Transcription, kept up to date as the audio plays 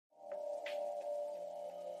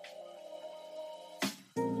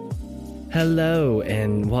Hello,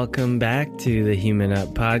 and welcome back to the Human Up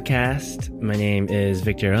podcast. My name is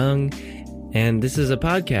Victor Ung, and this is a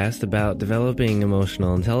podcast about developing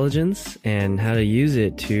emotional intelligence and how to use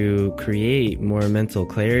it to create more mental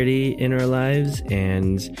clarity in our lives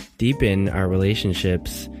and deepen our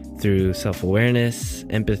relationships through self-awareness,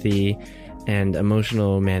 empathy, and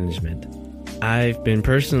emotional management. I've been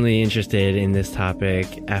personally interested in this topic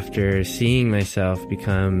after seeing myself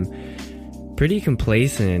become pretty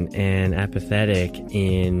complacent and apathetic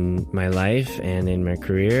in my life and in my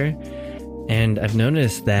career. And I've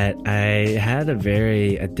noticed that I had a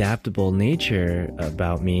very adaptable nature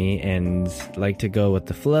about me and like to go with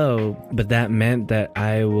the flow, but that meant that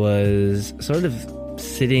I was sort of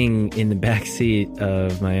sitting in the backseat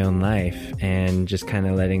of my own life and just kind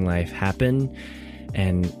of letting life happen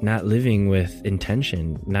and not living with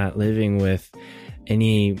intention, not living with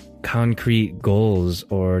any concrete goals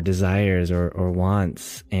or desires or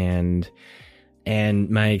wants. And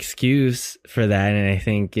my excuse for that, and I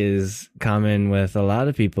think is common with a lot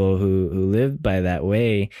of people who live by that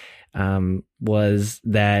way, was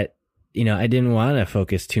that, I didn't want to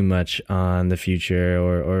focus too much on the future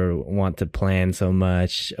or want to plan so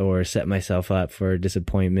much or set myself up for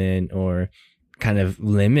disappointment or kind of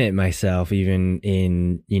limit myself even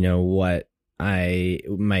in, what I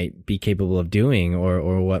might be capable of doing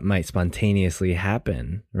or what might spontaneously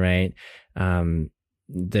happen, right?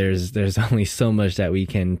 There's only so much that we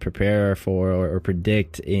can prepare for or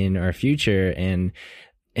predict in our future, and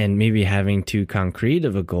maybe having too concrete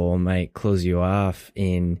of a goal might close you off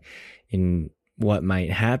in what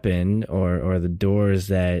might happen or the doors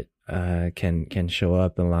that can show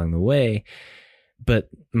up along the way. But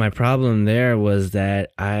my problem there was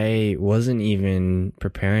that I wasn't even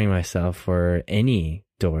preparing myself for any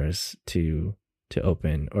doors to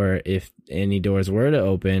open, or if any doors were to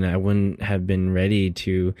open, I wouldn't have been ready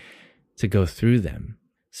to go through them.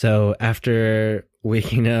 So after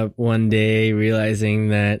waking up one day, realizing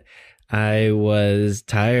that I was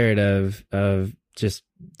tired of just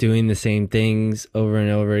doing the same things over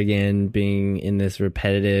and over again, being in this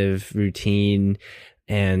repetitive routine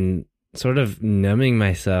and sort of numbing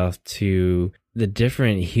myself to the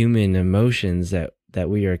different human emotions that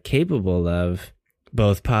we are capable of,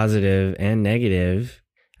 both positive and negative,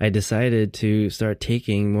 I decided to start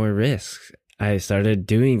taking more risks. I started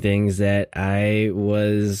doing things that I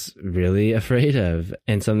was really afraid of,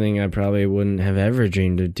 and something I probably wouldn't have ever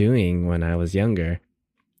dreamed of doing when I was younger.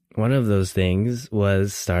 One of those things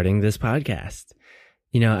was starting this podcast.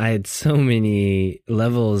 I had so many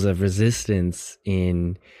levels of resistance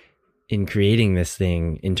in creating this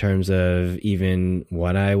thing, in terms of even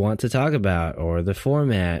what I want to talk about or the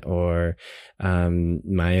format or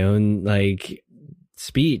my own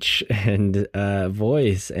speech and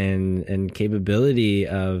voice and capability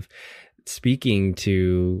of speaking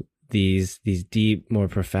to these deep, more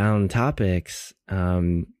profound topics,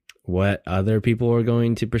 what other people are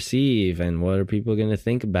going to perceive and what are people going to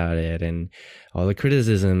think about it, and all the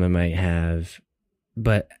criticism I might have.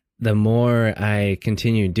 But the more I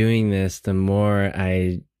continue doing this, the more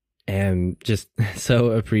I am just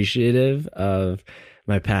so appreciative of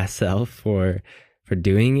my past self for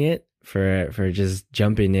doing it, for just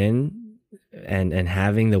jumping in and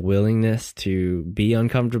having the willingness to be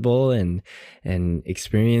uncomfortable and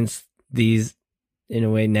experience these, in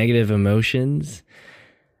a way, negative emotions.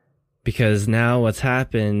 Because now what's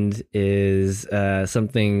happened is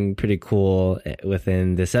something pretty cool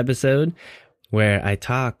within this episode, where I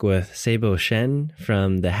talk with Sabo Shen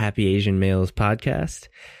from the Happy Asian Males podcast.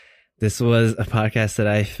 This was a podcast that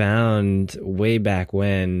I found way back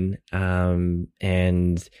when,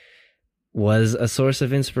 and was a source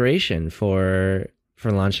of inspiration for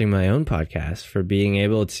launching my own podcast, for being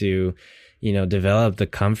able to, develop the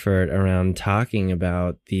comfort around talking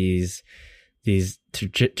about these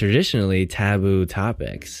traditionally taboo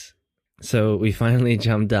topics. So we finally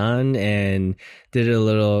jumped on and did a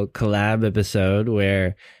little collab episode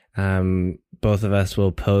where both of us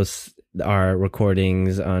will post our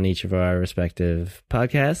recordings on each of our respective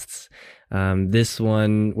podcasts. This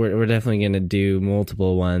one, we're definitely going to do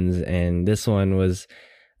multiple ones, and this one was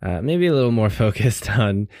maybe a little more focused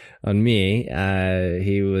on me.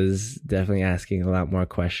 He was definitely asking a lot more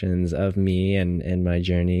questions of me and my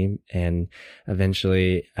journey. And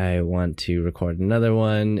eventually I want to record another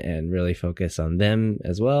one and really focus on them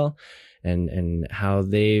as well, and how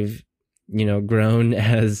they've, grown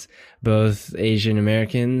as both Asian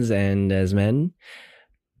Americans and as men.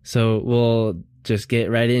 So we'll just get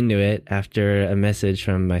right into it after a message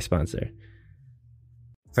from my sponsor.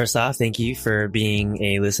 First off, thank you for being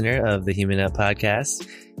a listener of the Human Up podcast.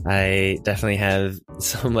 I definitely have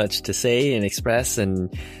so much to say and express,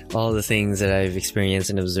 and all the things that I've experienced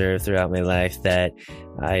and observed throughout my life that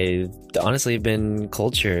I've honestly been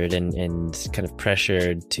cultured and kind of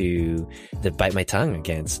pressured to bite my tongue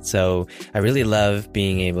against. So I really love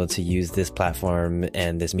being able to use this platform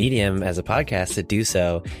and this medium as a podcast to do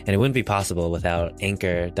so. And it wouldn't be possible without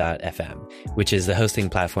Anchor.fm, which is the hosting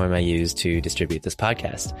platform I use to distribute this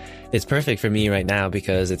podcast. It's perfect for me right now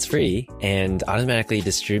because it's free and automatically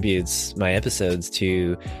distributes my episodes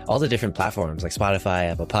to all the different platforms like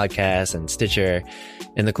Spotify, Apple Podcasts, and Stitcher.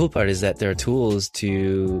 And the cool part is that there are tools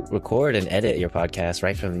to record and edit your podcast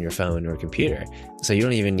right from your phone or computer. So you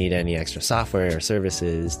don't even need any extra software or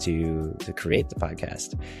services to create the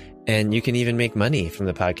podcast. And you can even make money from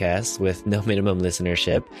the podcast with no minimum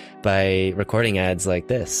listenership by recording ads like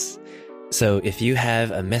this. So if you have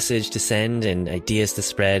a message to send and ideas to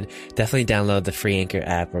spread, definitely download the free Anchor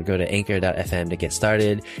app or go to anchor.fm to get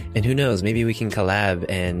started. And who knows, maybe we can collab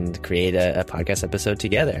and create a podcast episode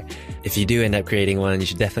together. If you do end up creating one, you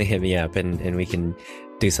should definitely hit me up and we can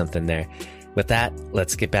do something there. With that,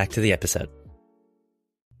 let's get back to the episode.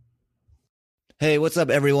 Hey, what's up,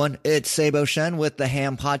 everyone? It's Sabo Shen with the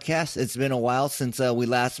Ham Podcast. It's been a while since we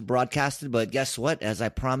last broadcasted, but guess what? As I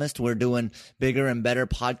promised, we're doing bigger and better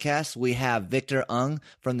podcasts. We have Victor Ung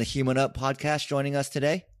from the Human Up Podcast joining us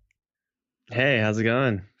today. Hey, how's it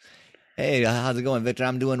going? Hey, how's it going, Victor?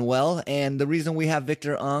 I'm doing well. And the reason we have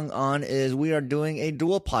Victor Ung on is we are doing a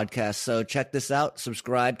dual podcast. So check this out.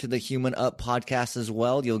 Subscribe to the Human Up Podcast as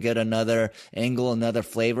well. You'll get another angle, another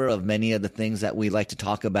flavor of many of the things that we like to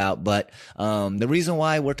talk about. But the reason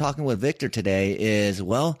why we're talking with Victor today is,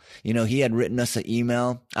 well, you know, he had written us an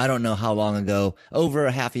email, I don't know how long ago, over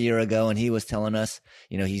a half a year ago, and he was telling us,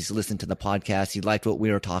 you know, he's listened to the podcast, he liked what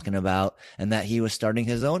we were talking about, and that he was starting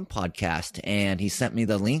his own podcast. And he sent me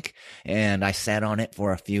the link, and I sat on it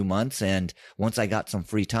for a few months. And once I got some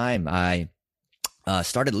free time, I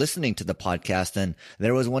started listening to the podcast. And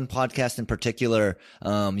there was one podcast in particular.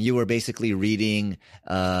 You were basically reading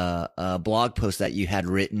a blog post that you had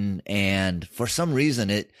written. And for some reason,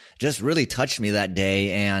 it just really touched me that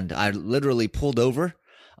day. And I literally pulled over.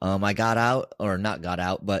 I got out, or not got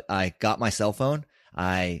out, but I got my cell phone.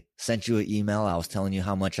 I sent you an email. I was telling you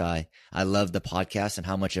how much I loved the podcast and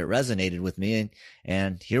how much it resonated with me.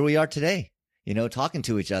 And here we are today, you know, talking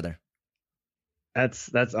to each other. That's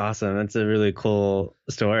awesome. That's a really cool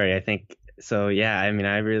story, I think. So, yeah, I mean,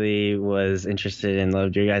 I really was interested and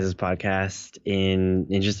loved your guys' podcast in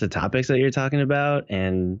just the topics that you're talking about,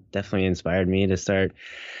 and definitely inspired me to start,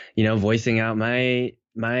 you know, voicing out my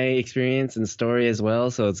experience and story as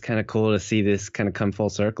well. So it's kind of cool to see this kind of come full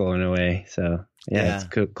circle in a way. So yeah.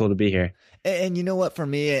 It's cool to be here. And you know what, for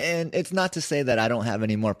me, and it's not to say that I don't have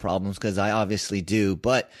any more problems, because I obviously do,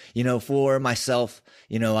 but, you know, for myself,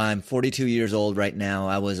 you know, I'm 42 years old right now.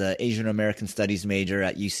 I was an Asian American Studies major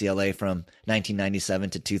at UCLA from 1997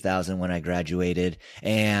 to 2000 when I graduated.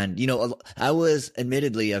 And, you know, I was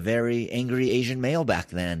admittedly a very angry Asian male back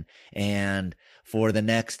then. And for the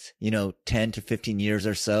next, you know, 10 to 15 years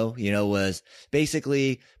or so, you know, was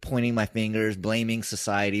basically pointing my fingers, blaming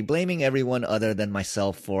society, blaming everyone other than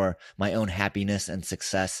myself for my own happiness and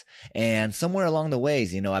success. And somewhere along the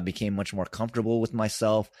ways, you know, I became much more comfortable with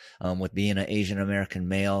myself, with being an Asian American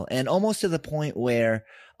male, and almost to the point where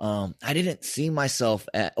I didn't see myself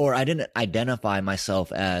or I didn't identify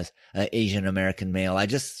myself as an Asian American male. I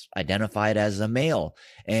just identified as a male.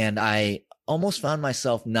 And I almost found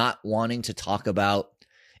myself not wanting to talk about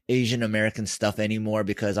Asian American stuff anymore,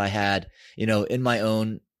 because I had, you know, in my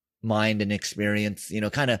own mind and experience, you know,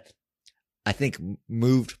 kind of, I think,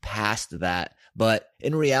 moved past that. But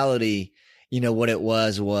in reality, you know, what it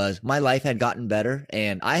was my life had gotten better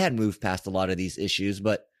and I had moved past a lot of these issues,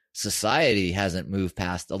 but society hasn't moved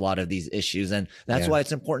past a lot of these issues. And that's why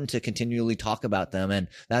it's important to continually talk about them. And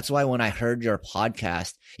that's why when I heard your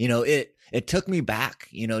podcast, you know, it took me back,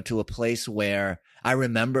 you know, to a place where I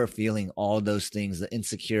remember feeling all those things, the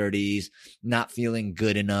insecurities, not feeling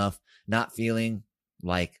good enough, not feeling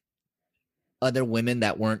like other women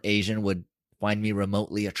that weren't Asian would find me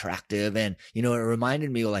remotely attractive. And, you know, it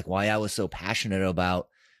reminded me of like why I was so passionate about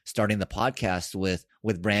starting the podcast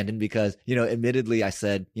with Brandon, because, you know, admittedly, I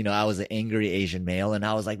said, you know, I was an angry Asian male, and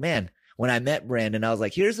I was like, man, when I met Brandon, I was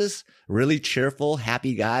like, here's this really cheerful,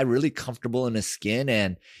 happy guy, really comfortable in his skin.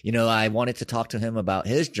 And, you know, I wanted to talk to him about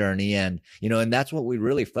his journey, and, you know, and that's what we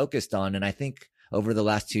really focused on. And I think over the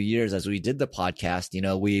last 2 years, as we did the podcast, you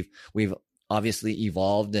know, we've obviously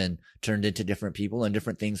evolved and turned into different people, and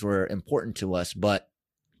different things were important to us. But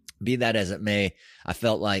be that as it may, I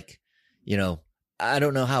felt like, you know, I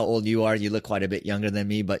don't know how old you are. You look quite a bit younger than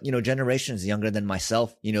me, but, generations younger than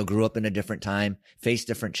myself, grew up in a different time, faced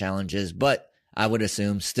different challenges, but I would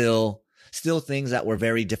assume still things that were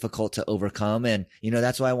very difficult to overcome. And,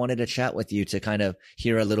 that's why I wanted to chat with you, to kind of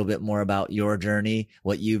hear a little bit more about your journey,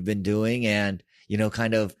 what you've been doing, and,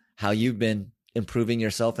 kind of how you've been improving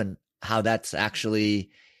yourself and how that's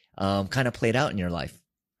actually kind of played out in your life.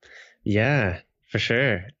 Yeah, for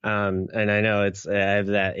sure. And I know I have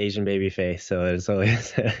that Asian baby face, so it's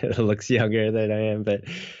always, it looks younger than I am. But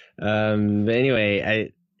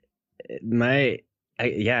anyway,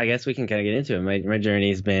 I guess we can kind of get into it. My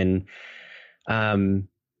journey's been definitely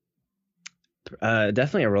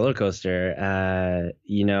a roller coaster.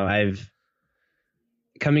 I've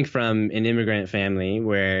coming from an immigrant family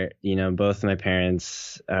where, both my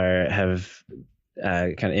parents have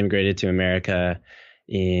kind of immigrated to America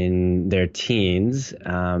in their teens,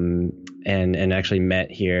 and actually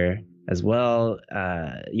met here as well.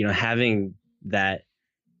 Having that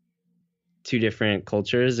two different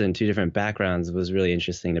cultures and two different backgrounds was really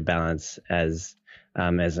interesting to balance, as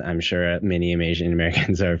I'm sure many Asian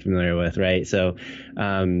Americans are familiar with, right? So,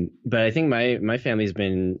 but I think my family's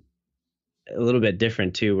been a little bit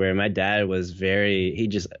different too, where my dad was he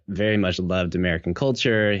just very much loved American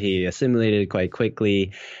culture. He assimilated quite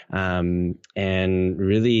quickly, and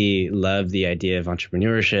really loved the idea of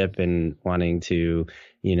entrepreneurship and wanting to,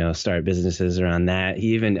 start businesses around that.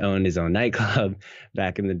 He even owned his own nightclub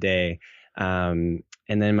back in the day. And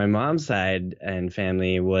then my mom's side and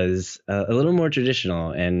family was a little more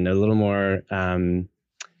traditional and a little more,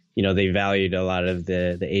 they valued a lot of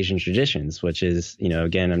the Asian traditions, which is,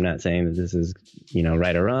 again, I'm not saying that this is,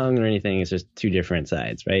 right or wrong or anything. It's just two different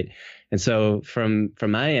sides, right? And so from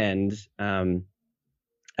my end,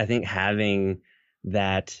 I think having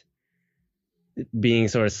that, being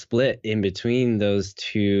sort of split in between those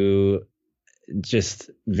two just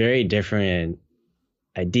very different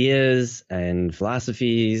ideas and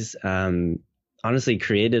philosophies, honestly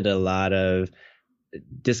created a lot of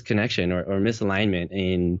disconnection or misalignment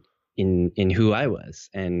in who I was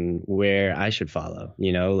and where I should follow.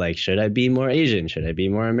 Should I be more Asian? Should I be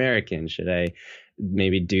more American? Should I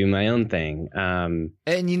maybe do my own thing? And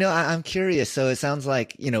I'm curious. So it sounds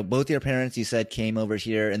like, both your parents, you said, came over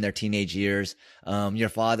here in their teenage years. Your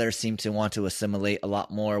father seemed to want to assimilate a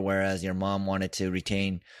lot more, whereas your mom wanted to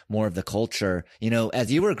retain more of the culture.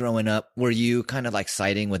 As you were growing up, were you kind of like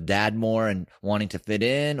siding with dad more and wanting to fit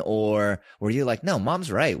in, or were you like, no,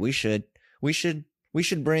 mom's right, we should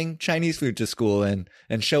bring Chinese food to school and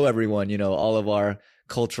show everyone, all of our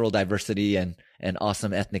cultural diversity and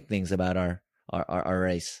awesome ethnic things about our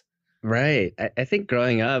race? Right. I think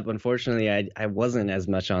growing up, unfortunately, I wasn't as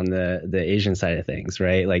much on the Asian side of things,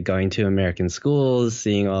 right? Like going to American schools,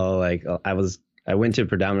 seeing all I went to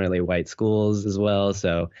predominantly white schools as well.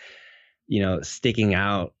 So, sticking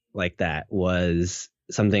out like that was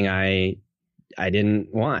something I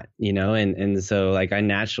didn't want, and so like I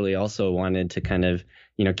naturally also wanted to kind of,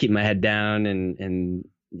 keep my head down and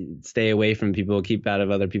stay away from people, keep out of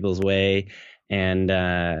other people's way. And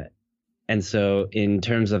so in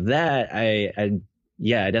terms of that, I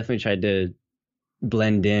definitely tried to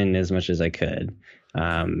blend in as much as I could.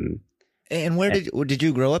 And where did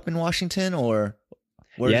you grow up in Washington, or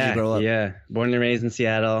where did you grow up? Yeah. Born and raised in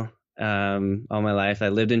Seattle, all my life. I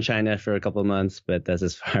lived in China for a couple of months, but that's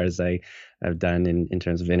as far as I've done in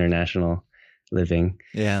terms of international living.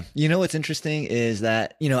 Yeah. What's interesting is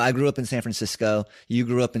that, I grew up in San Francisco. You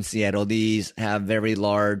grew up in Seattle. These have very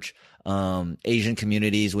large Asian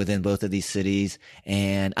communities within both of these cities.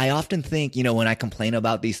 And I often think, when I complain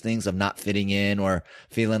about these things of not fitting in or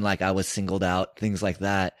feeling like I was singled out, things like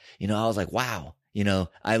that, I was like, wow,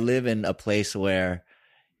 I live in a place where,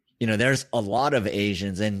 there's a lot of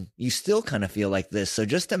Asians and you still kind of feel like this. So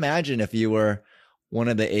just imagine if you were one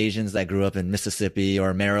of the Asians that grew up in Mississippi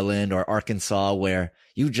or Maryland or Arkansas, where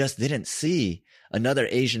you just didn't see another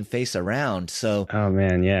Asian face around. So, oh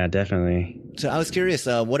man, yeah, definitely. So I was curious,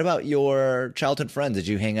 what about your childhood friends? Did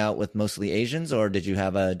you hang out with mostly Asians, or did you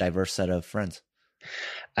have a diverse set of friends?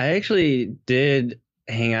 I actually did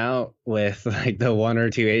hang out with like the one or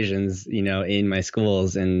two Asians, in my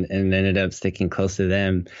schools, and ended up sticking close to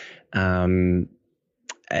them.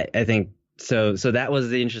 I think so that was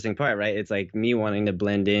the interesting part, right? It's like me wanting to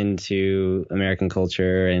blend into American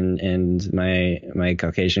culture and my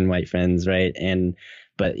Caucasian white friends, right?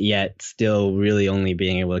 But yet still really only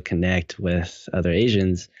being able to connect with other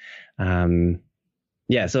Asians. So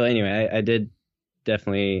anyway, I did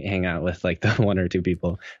definitely hang out with like the one or two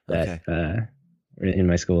people that in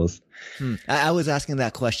my schools. I was asking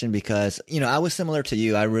that question because, I was similar to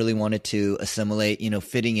you. I really wanted to assimilate,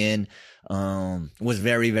 fitting in, was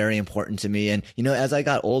very, very important to me. And, as I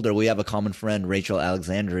got older, we have a common friend, Rachel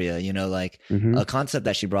Alexandria, a concept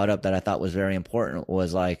that she brought up that I thought was very important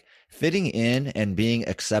was like fitting in and being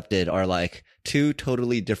accepted are like two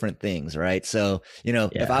totally different things, right? So,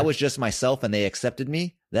 if I was just myself and they accepted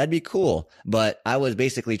me, that'd be cool. But I was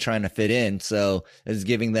basically trying to fit in. So it's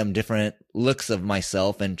giving them different looks of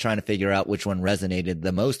myself and trying to figure out which one resonated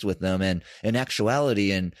the most with them. And in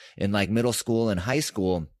actuality, in like middle school and high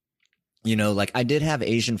school, like I did have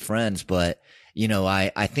Asian friends, but,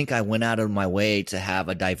 I think I went out of my way to have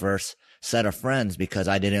a diverse set of friends because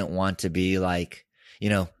I didn't want to be like,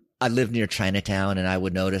 I lived near Chinatown and I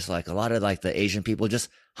would notice like a lot of like the Asian people just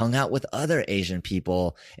hung out with other Asian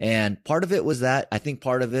people. And part of it was that. I think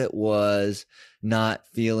part of it was not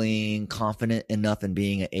feeling confident enough in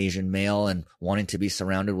being an Asian male and wanting to be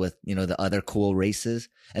surrounded with, the other cool races.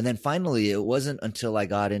 And then finally, it wasn't until I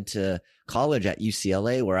got into college at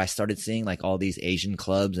UCLA where I started seeing like all these Asian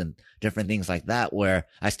clubs and different things like that, where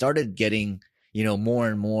I started getting, more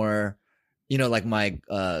and more, like my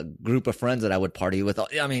group of friends that I would party with.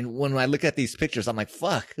 I mean, when I look at these pictures, I'm like,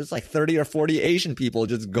 fuck, there's like 30 or 40 Asian people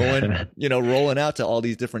just going, rolling out to all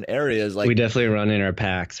these different areas. Like, we definitely run in our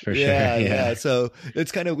packs for sure. Yeah. So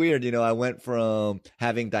it's kind of weird. I went from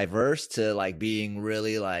having diverse to like being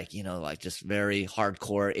really like, like just very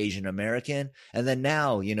hardcore Asian American. And then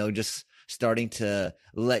now, just starting to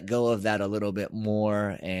let go of that a little bit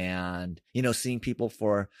more and, seeing people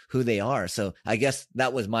for who they are. So I guess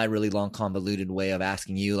that was my really long, convoluted way of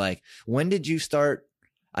asking you, like, when did you start,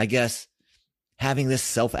 I guess, having this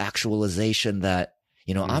self-actualization that,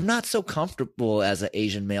 I'm not so comfortable as an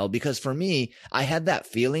Asian male? Because for me, I had that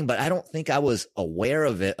feeling, but I don't think I was aware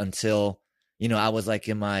of it until, I was like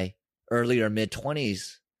in my early or mid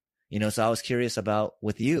 20s, so I was curious about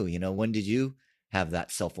with you, when did you have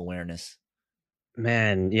that self-awareness?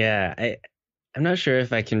 Man, yeah, I'm not sure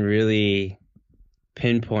if I can really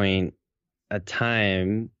pinpoint a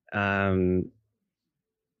time. I'd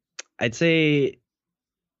say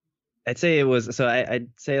it was, so I'd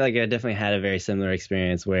say like I definitely had a very similar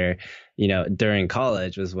experience where, during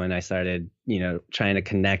college was when I started, trying to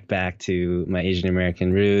connect back to my Asian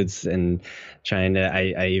American roots and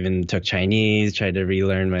I even took Chinese, tried to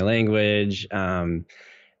relearn my language. And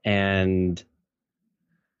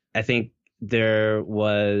I think there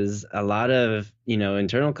was a lot of,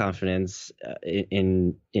 internal confidence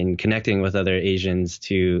in connecting with other Asians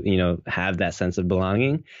to, have that sense of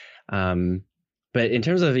belonging. But in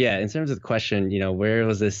terms of the question, where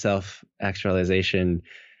was this self-actualization?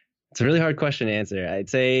 It's a really hard question to answer. I'd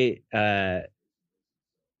say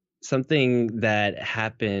something that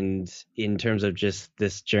happened in terms of just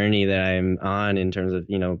this journey that I'm on in terms of,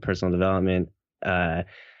 personal development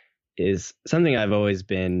is something I've always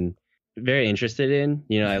been very interested in.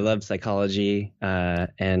 I love psychology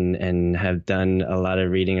and have done a lot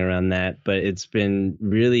of reading around that, but it's been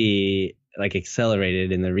really like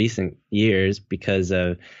accelerated in the recent years because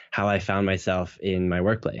of how I found myself in my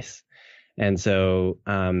workplace. And so,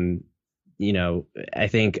 I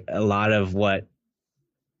think a lot of what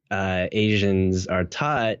Asians are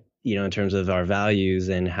taught, in terms of our values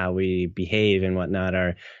and how we behave and whatnot,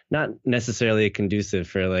 are not necessarily conducive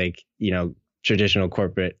for like, traditional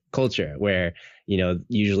corporate culture where,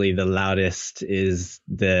 usually the loudest is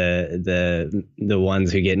the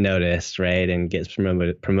ones who get noticed, right, and gets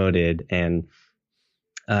promoted. And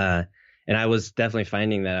I was definitely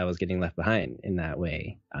finding that I was getting left behind in that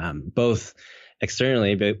way, both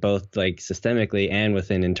externally, but both like systemically and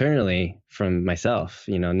within internally from myself,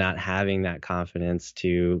 not having that confidence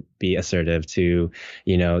to be assertive, to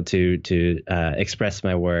express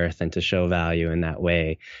my worth and to show value in that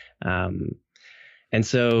way. And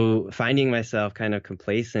so finding myself kind of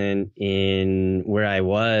complacent in where I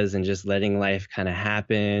was and just letting life kind of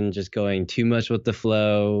happen, just going too much with the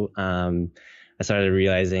flow. I started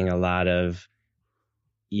realizing a lot of,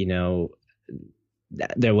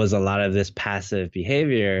 there was a lot of this passive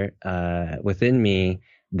behavior within me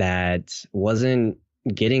that wasn't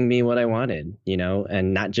getting me what I wanted,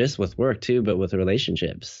 and not just with work too, but with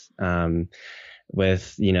relationships,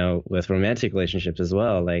 with romantic relationships as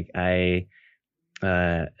well. Like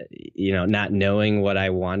not knowing what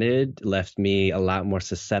I wanted left me a lot more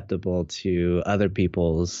susceptible to other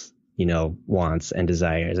people's, wants and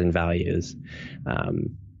desires and values.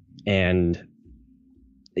 And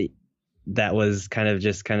that was kind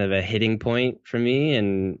of a hitting point for me.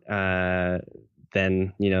 And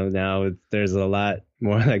then, now there's a lot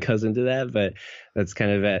more that goes into that, but that's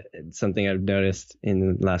kind of something I've noticed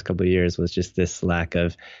in the last couple of years was just this lack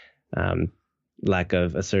of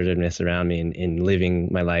assertiveness around me in living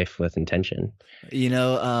my life with intention.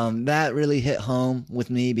 That really hit home with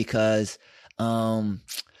me because, on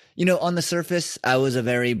the surface, I was a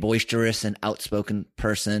very boisterous and outspoken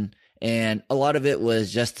person. And a lot of it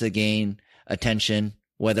was just to gain attention,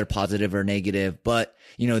 whether positive or negative. But,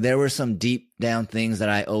 there were some deep down things that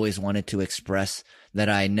I always wanted to express that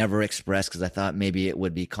I never expressed because I thought maybe it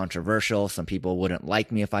would be controversial. Some people wouldn't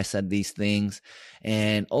like me if I said these things.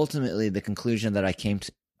 And ultimately the conclusion that I came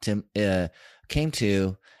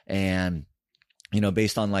to, and,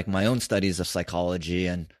 based on like my own studies of psychology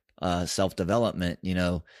and self-development,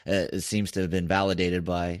 it seems to have been validated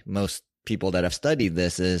by most people that have studied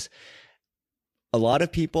this, is a lot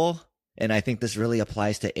of people, and I think this really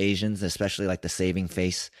applies to Asians, especially like the saving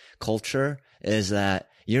face culture, is that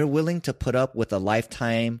you're willing to put up with a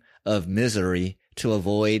lifetime of misery to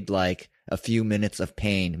avoid like a few minutes of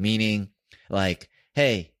pain. Meaning like,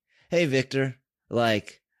 hey, Victor,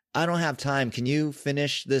 like, I don't have time. Can you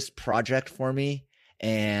finish this project for me?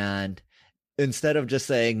 And instead of just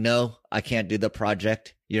saying, no, I can't do the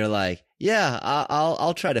project, you're like, yeah,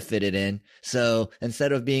 I'll try to fit it in. So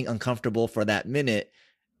instead of being uncomfortable for that minute,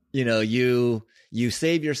 you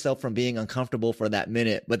save yourself from being uncomfortable for that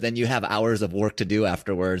minute, but then you have hours of work to do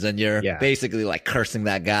afterwards, and you're basically like cursing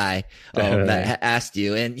that guy that asked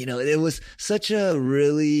you. And it was such a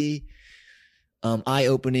really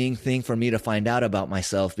eye-opening thing for me to find out about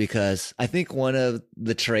myself, because I think one of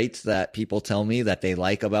the traits that people tell me that they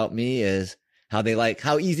like about me is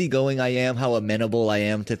how easygoing I am, how amenable I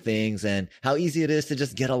am to things, and how easy it is to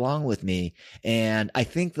just get along with me. And I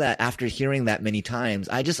think that after hearing that many times,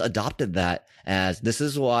 I just adopted that as, this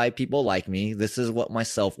is why people like me. This is what my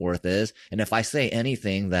self-worth is. And if I say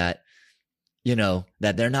anything that,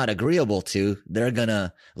 that they're not agreeable to, they're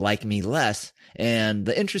gonna like me less. And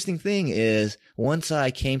the interesting thing is, once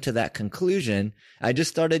I came to that conclusion, I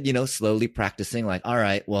just started, slowly practicing like, all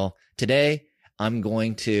right, well, today I'm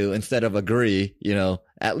going to, instead of agree,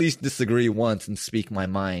 at least disagree once and speak my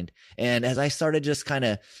mind. And as I started just kind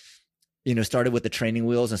of, started with the training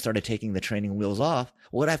wheels and started taking the training wheels off,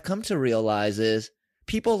 what I've come to realize is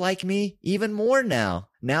people like me even more now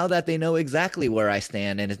that they know exactly where I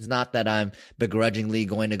stand. And it's not that I'm begrudgingly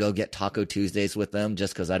going to go get Taco Tuesdays with them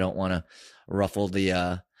just because I don't want to ruffle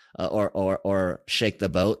the, or shake the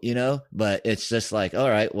boat, but it's just like, all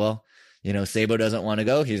right, well, Sabo doesn't want to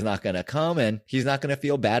go. He's not going to come, and he's not going to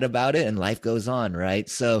feel bad about it, and life goes on, right?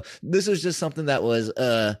 So this was just something that was,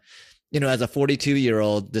 as a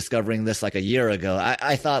 42-year-old discovering this like a year ago,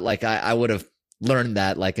 I thought like I would have learned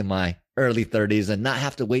that like in my early 30s and not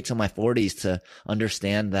have to wait till my 40s to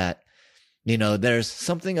understand that, there's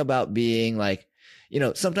something about being like,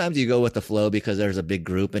 sometimes you go with the flow because there's a big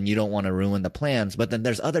group and you don't want to ruin the plans. But then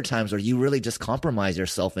there's other times where you really just compromise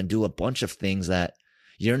yourself and do a bunch of things that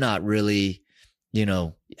you're not really,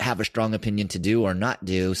 have a strong opinion to do or not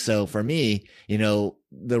do. So for me, the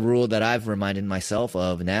rule that I've reminded myself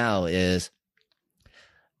of now is,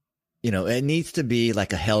 it needs to be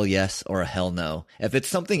like a hell yes or a hell no. If it's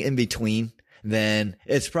something in between, then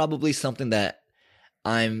it's probably something that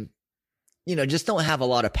I'm, just don't have a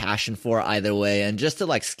lot of passion for either way, and just to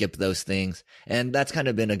like skip those things. And that's kind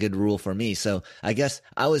of been a good rule for me. So I guess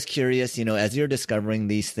I was curious, as you're discovering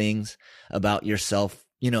these things about yourself,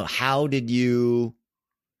 how did you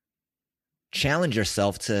challenge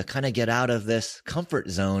yourself to kind of get out of this comfort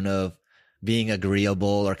zone of being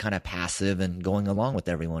agreeable or kind of passive and going along with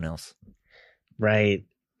everyone else? Right.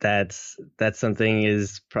 That's something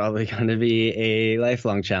is probably going to be a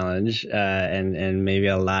lifelong challenge, and maybe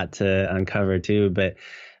a lot to uncover too. But,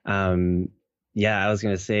 I was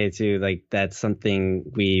going to say too, like that's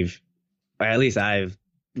something or at least I've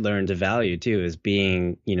learned to value too, is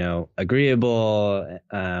being, agreeable,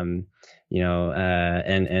 and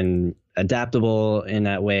adaptable in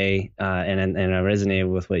that way. And I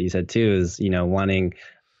resonate with what you said too, is, wanting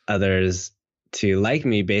others to like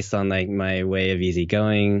me based on like my way of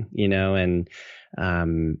easygoing, and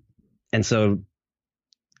so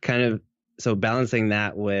balancing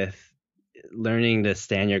that with learning to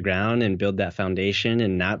stand your ground and build that foundation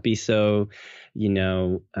and not be so,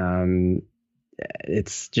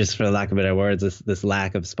 it's just, for lack of better words, this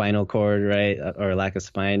lack of spinal cord, right? Or lack of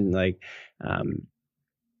spine, like,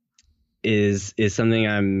 is something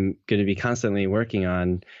I'm going to be constantly working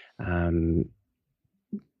on.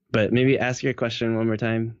 But maybe ask your question one more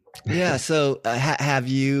time. Yeah. So have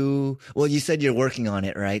you, well, you said you're working on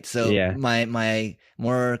it, right? So yeah. My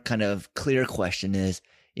more kind of clear question is,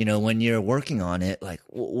 when you're working on it, like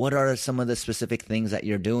what are some of the specific things that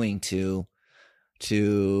you're doing to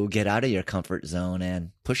get out of your comfort zone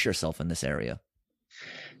and push yourself in this area?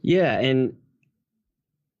 Yeah. And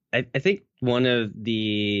I think one of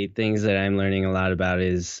the things that I'm learning a lot about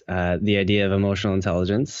is the idea of emotional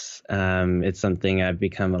intelligence. It's something I've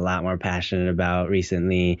become a lot more passionate about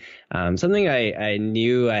recently. Something I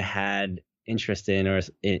knew I had interest in, or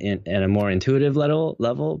in a more intuitive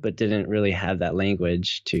level, but didn't really have that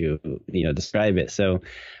language to describe it. So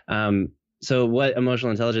what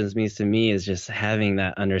emotional intelligence means to me is just having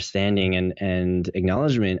that understanding and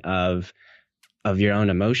acknowledgement of your own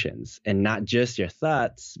emotions, and not just your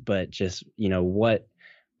thoughts, but just, what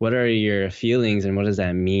are your feelings and what does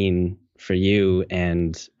that mean for you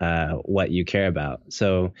and what you care about.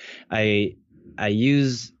 So I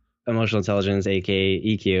use emotional intelligence, aka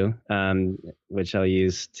EQ, which I'll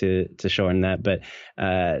use to shorten that, but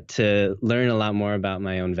to learn a lot more about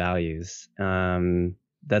my own values.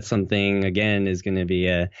 That's something, again, is going to be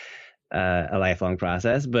a lifelong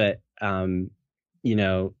process, but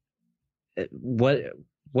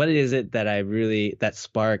what is it that that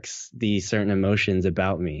sparks these certain emotions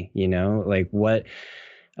about me? Like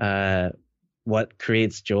what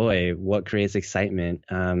creates joy, what creates excitement,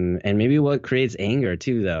 and maybe what creates anger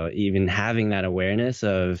too, though. Even having that awareness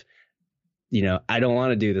of, I don't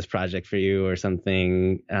want to do this project for you or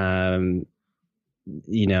something,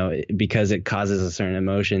 because it causes a certain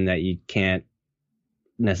emotion that you can't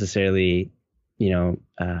necessarily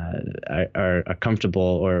are comfortable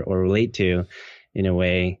or relate to in a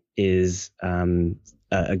way, is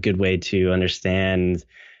a good way to understand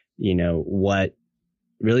what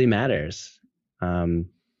really matters.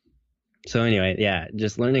 So anyway, yeah,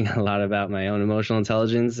 just learning a lot about my own emotional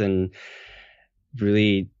intelligence and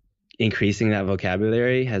really increasing that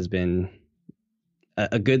vocabulary has been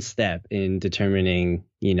a good step in determining,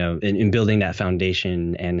 in building that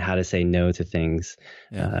foundation and how to say no to things.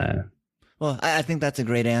 Yeah. Well, I think that's a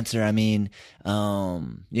great answer. I mean,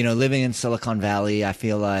 living in Silicon Valley, I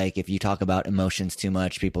feel like if you talk about emotions too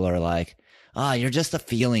much, people are like, you're just a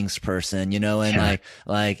feelings person, and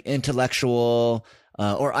like intellectual,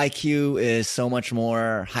 or IQ is so much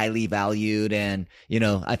more highly valued. And,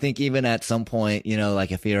 I think even at some point,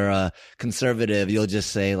 like if you're a conservative, you'll just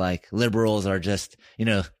say like liberals are just,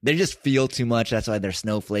 they just feel too much. That's why they're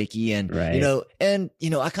snowflakey. And, right.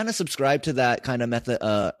 I kind of subscribed to that kind of method,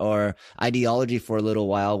 or ideology for a little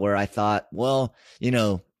while, where I thought, well,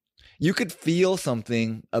 you could feel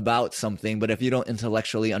something about something, but if you don't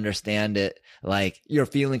intellectually understand it, like your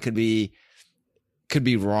feeling could be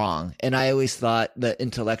wrong. And I always thought the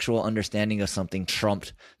intellectual understanding of something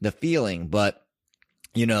trumped the feeling. But,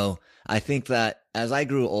 I think that as I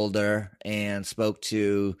grew older and spoke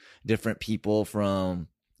to different people from,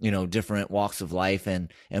 different walks of life and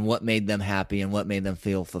what made them happy and what made them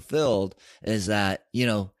feel fulfilled, is that,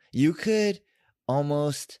 you could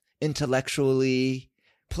almost intellectually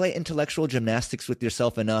play intellectual gymnastics with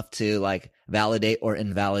yourself enough to like validate or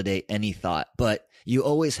invalidate any thought. But you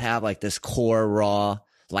always have like this core raw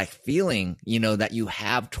like feeling, that you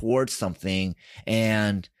have towards something.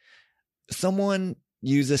 And someone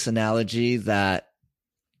used this analogy that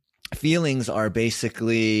feelings are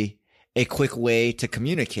basically a quick way to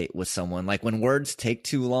communicate with someone. Like when words take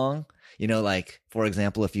too long, like for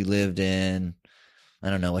example, if you lived in, I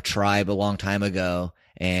don't know, a tribe a long time ago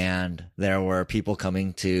and there were people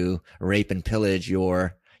coming to rape and pillage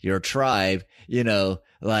your tribe,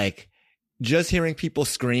 like just hearing people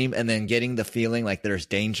scream and then getting the feeling like there's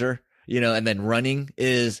danger, and then running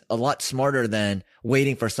is a lot smarter than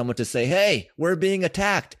waiting for someone to say, hey, we're being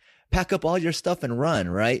attacked. Pack up all your stuff and run,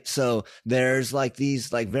 right? So there's like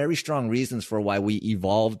these like very strong reasons for why we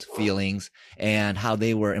evolved feelings and how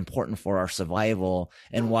they were important for our survival,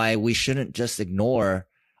 and why we shouldn't just ignore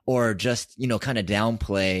or just, kind of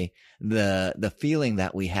downplay the feeling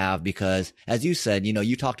that we have. Because as you said,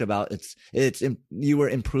 you talked about you were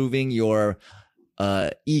improving your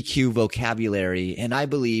EQ vocabulary. And I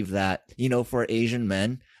believe that, for Asian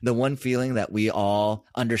men, the one feeling that we all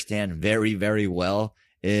understand very, very well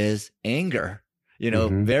is anger.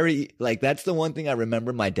 Very, like, that's the one thing I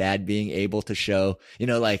remember my dad being able to show,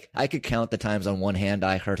 like I could count the times on one hand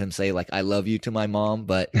I heard him say like, I love you to my mom,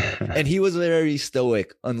 but, and he was very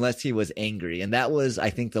stoic unless he was angry. And that was,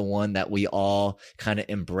 I think, the one that we all kind of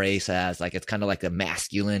embrace as like, it's kind of like a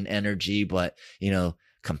masculine energy, but,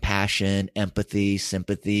 compassion, empathy,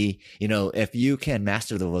 sympathy, if you can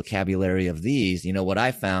master the vocabulary of these, what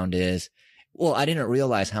I found is, well, I didn't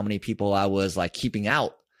realize how many people I was like keeping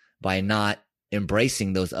out by not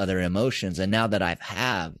embracing those other emotions. And now that I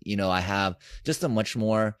have just a much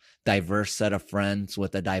more diverse set of friends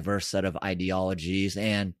with a diverse set of ideologies,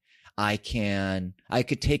 and I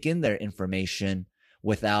could take in their information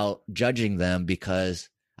without judging them, because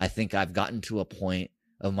I think I've gotten to a point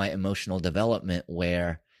of my emotional development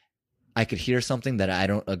where I could hear something that I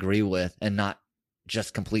don't agree with and not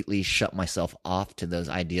just completely shut myself off to those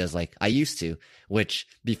ideas like I used to, which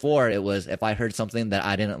before it was, if I heard something that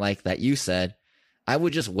I didn't like that you said, I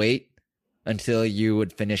would just wait until you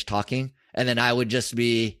would finish talking, and then I would just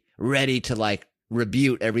be ready to like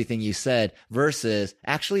rebut everything you said, versus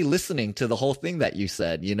actually listening to the whole thing that you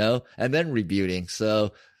said, and then rebuting.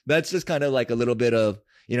 So that's just kind of like a little bit of,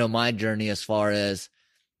 my journey as far as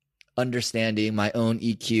understanding my own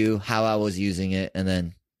EQ, how I was using it, and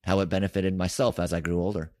then how it benefited myself as I grew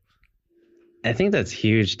older. I think that's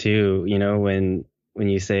huge too. When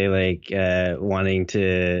you say like wanting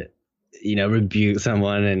to, rebuke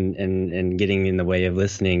someone and getting in the way of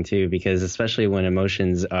listening too, because especially when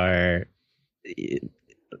emotions are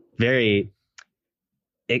very,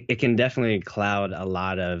 it can definitely cloud a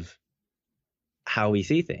lot of how we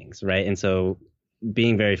see things, right? And so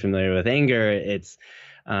being very familiar with anger, it's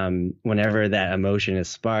whenever that emotion is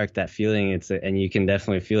sparked, that feeling, and you can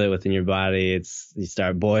definitely feel it within your body. You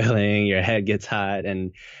start boiling, your head gets hot,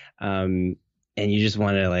 and you just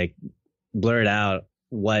want to like blurt out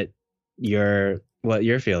what you're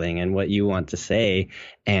feeling and what you want to say.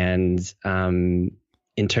 And in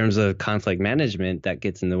terms of conflict management, that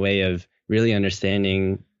gets in the way of really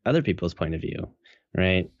understanding other people's point of view,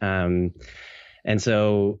 right? And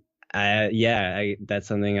so that's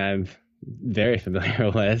something I'm very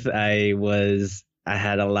familiar with. I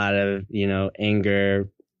had a lot of,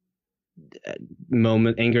 angering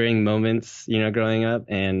moments, growing up.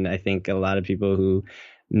 And I think a lot of people who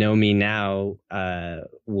know me now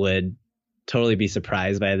would totally be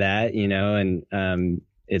surprised by that, and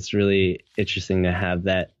it's really interesting to have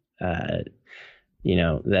that, that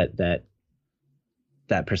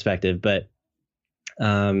perspective. But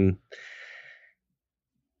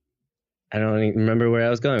I don't even remember where I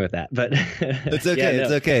was going with that, but it's okay.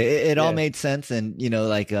 It's okay. It all made sense. And,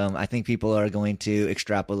 I think people are going to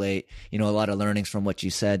extrapolate, a lot of learnings from what you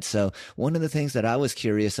said. So one of the things that I was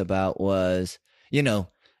curious about was, in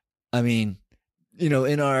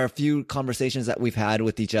our few conversations that we've had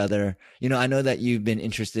with each other, I know that you've been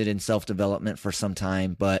interested in self-development for some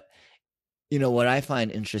time, but, what I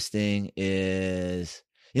find interesting is,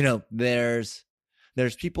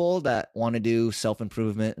 there's people that want to do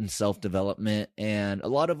self-improvement and self-development, and a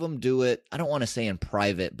lot of them do it, I don't want to say in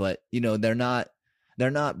private, but they're not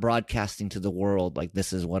broadcasting to the world like,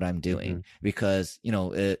 this is what I'm doing, because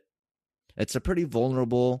it's a pretty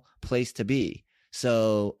vulnerable place to be.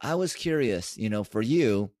 So I was curious, for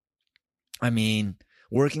you,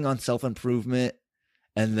 working on self-improvement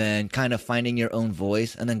and then kind of finding your own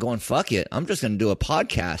voice and then going, fuck it, I'm just going to do a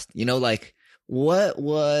podcast, what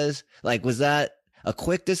was that a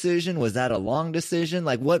quick decision? Was that a long decision?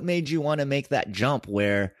 Like, what made you want to make that jump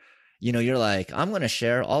where, you're like, I'm going to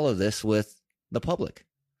share all of this with the public?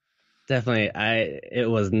 Definitely. It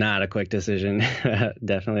was not a quick decision.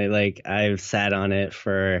 Definitely. Like, I've sat on it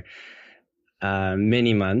for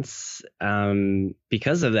many months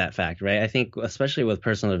because of that fact, right? I think especially with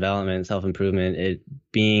personal development, self-improvement, it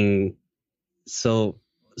being so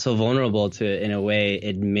vulnerable to, in a way,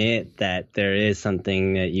 admit that there is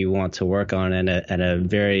something that you want to work on at a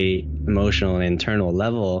very emotional and internal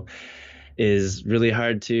level is really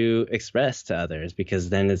hard to express to others, because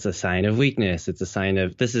then it's a sign of weakness. It's a sign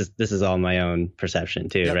of, this is all my own perception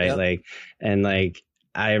too, right? Yep. Like, and like,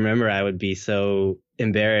 I remember I would be so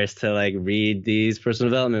embarrassed to like read these personal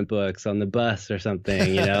development books on the bus or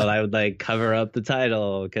something, I would like cover up the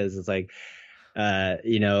title because it's like,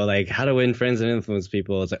 like how to win friends and influence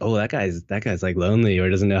people. It's like, oh, that guy's like lonely or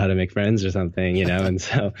doesn't know how to make friends or something, and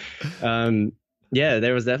so,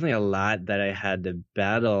 there was definitely a lot that I had to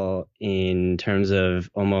battle in terms of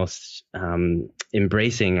almost,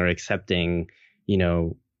 embracing or accepting,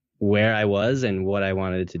 where I was and what I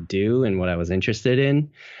wanted to do and what I was interested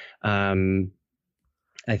in.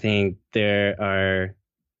 I think there were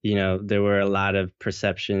a lot of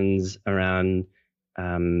perceptions around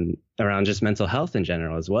just mental health in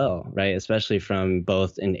general as well, right? Especially from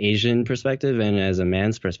both an Asian perspective and as a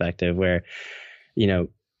man's perspective, where,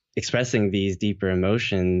 expressing these deeper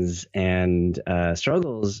emotions and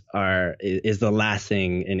struggles is the last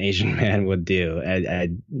thing an Asian man would do,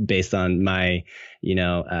 based on my,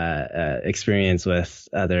 experience with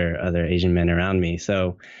other Asian men around me.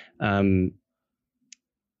 So,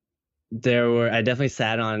 I definitely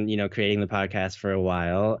sat on, creating the podcast for a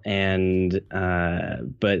while, and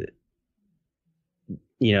but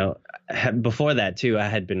before that too, I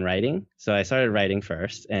had been writing. So I started writing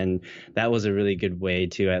first, and that was a really good way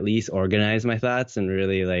to at least organize my thoughts and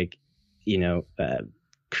really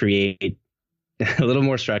create a little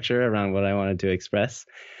more structure around what I wanted to express.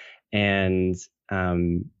 And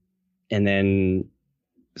then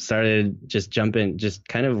started just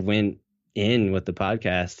kind of went in with the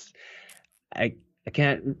podcast. I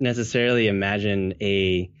can't necessarily imagine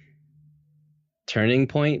a turning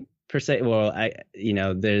point per se. Well, I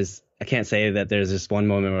can't say that there's just one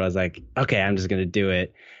moment where I was like, okay, I'm just going to do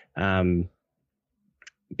it.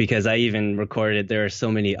 Because I even recorded, there are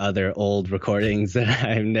so many other old recordings that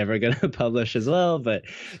I'm never going to publish as well. But,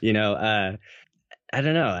 I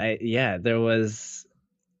don't know. There was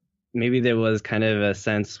kind of a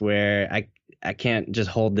sense where I can't just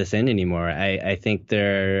hold this in anymore. I think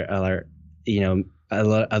there are, a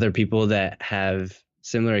lot of other people that have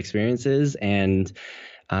similar experiences, and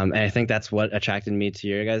I think that's what attracted me to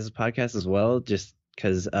your guys' podcast as well, just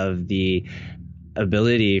because of the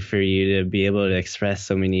ability for you to be able to express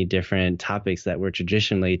so many different topics that were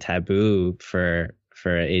traditionally taboo for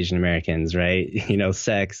Asian Americans, right?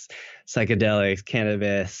 Sex, psychedelics,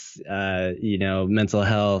 cannabis, mental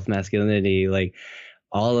health, masculinity, like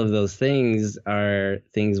all of those things are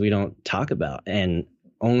things we don't talk about, and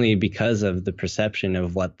only because of the perception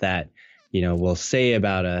of what that will say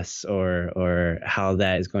about us, or how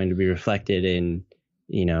that is going to be reflected in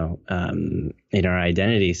in our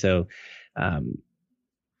identity. So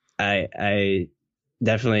I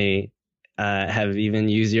definitely have even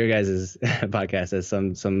used your guys' podcast as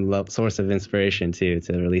some source of inspiration to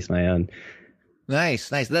release my own. Nice.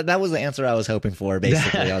 That was the answer I was hoping for,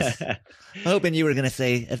 basically. I was hoping you were going to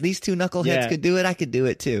say, if these two knuckleheads could do it, I could do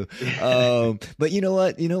it too. But you know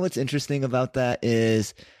what? You know what's interesting about that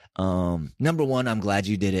is, number one, I'm glad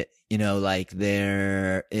you did it.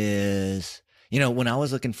 There is, when I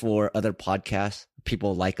was looking for other podcasts,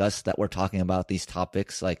 people like us that were talking about these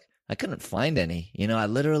topics, like, I couldn't find any, I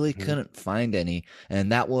literally couldn't find any.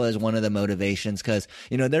 And that was one of the motivations, because,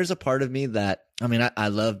 there's a part of me that, I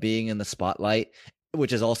love being in the spotlight,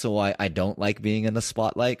 which is also why I don't like being in the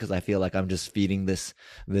spotlight, because I feel like I'm just feeding this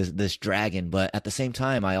dragon. But at the same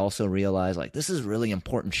time, I also realize, like, this is really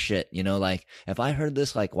important shit. Like, if I heard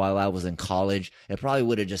this, like, while I was in college, it probably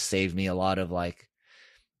would have just saved me a lot of, like,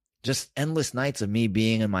 just endless nights of me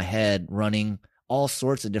being in my head running all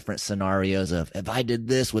sorts of different scenarios of, if I did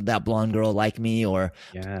this, would that blonde girl like me? Or,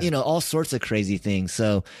 all sorts of crazy things.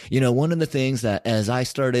 So, one of the things that, as I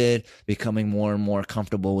started becoming more and more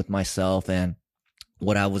comfortable with myself and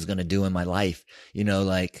what I was going to do in my life,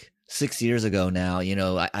 like 6 years ago now,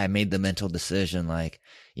 I made the mental decision, like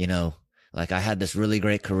I had this really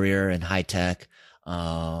great career in high tech.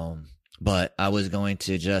 But I was going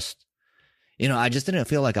to just, I just didn't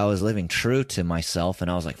feel like I was living true to myself.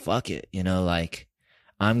 And I was like, fuck it. Like,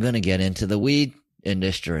 I'm going to get into the weed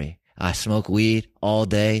industry. I smoke weed all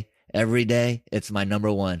day, every day. It's my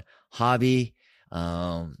number one hobby.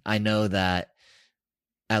 I know that,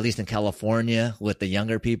 at least in California, with the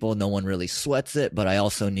younger people, no one really sweats it. But I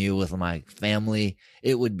also knew with my family,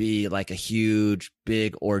 it would be like a huge,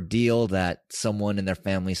 big ordeal that someone in their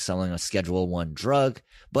family selling a Schedule I drug.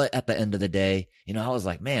 But at the end of the day, I was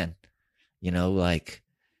like, man, like,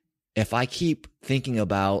 if I keep thinking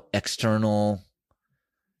about external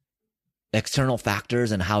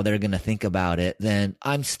factors and how they're going to think about it, then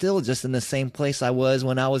I'm still just in the same place I was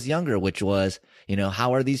when I was younger, which was,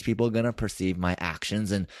 how are these people going to perceive my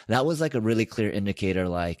actions? And that was like a really clear indicator.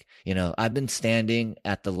 Like, I've been standing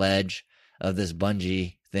at the ledge of this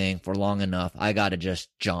bungee thing for long enough. I got to just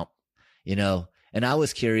jump, and I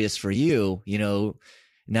was curious for you,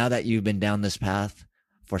 now that you've been down this path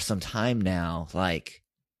for some time now, like,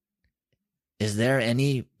 is there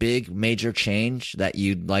any big major change that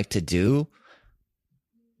you'd like to do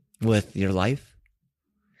with your life?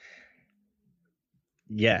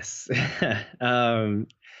 Yes. I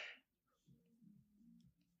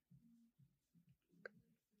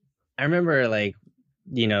remember, like,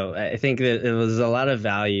 I think that it was a lot of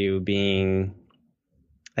value being,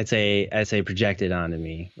 I'd say projected onto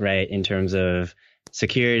me, right? In terms of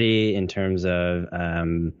security, in terms of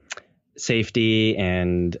safety,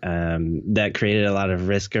 and that created a lot of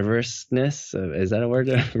risk averseness. Is that a word?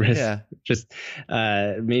 Risk, yeah. Just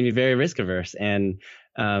made me very risk averse, and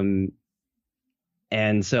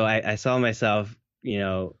so I saw myself,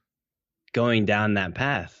 going down that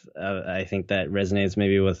path. I think that resonates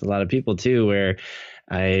maybe with a lot of people too, where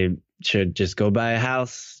I should just go buy a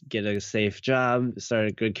house, get a safe job, start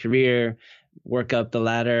a good career, work up the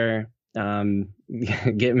ladder,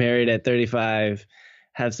 get married at 35,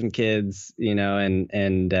 have some kids,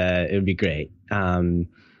 and it would be great. And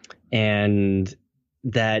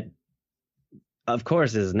that, of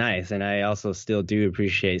course, is nice. And I also still do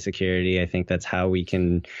appreciate security. I think that's how we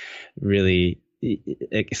can really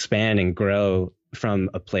expand and grow from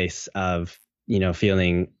a place of,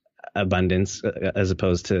 feeling abundance as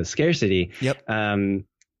opposed to scarcity. Yep.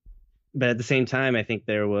 But at the same time, I think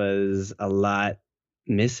there was a lot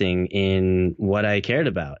missing in what I cared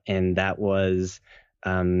about. And that was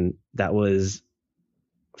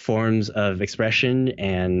forms of expression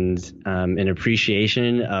and an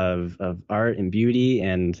appreciation of art and beauty,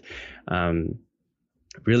 and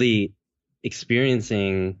really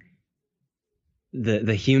experiencing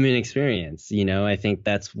the human experience. I think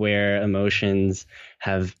that's where emotions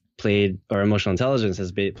have played, or emotional intelligence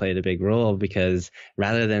has played a big role, because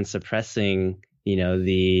rather than suppressing,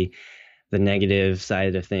 the negative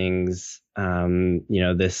side of things,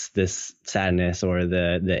 this sadness or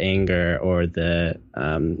the anger or the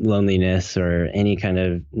loneliness or any kind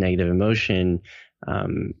of negative emotion,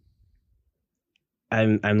 I'm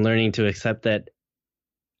learning to accept that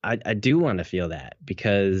I do want to feel that,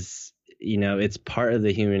 because it's part of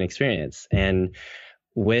the human experience. And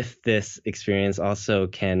with this experience also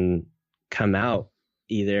can come out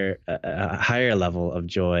either a higher level of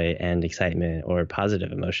joy and excitement or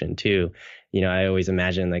positive emotion too. I always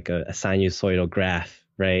imagine like a sinusoidal graph,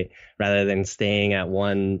 right? Rather than staying at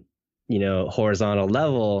one, horizontal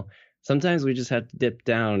level, sometimes we just have to dip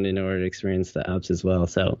down in order to experience the ups as well.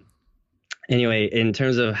 So anyway, in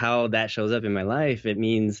terms of how that shows up in my life, it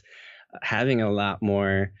means having a lot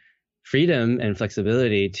more freedom and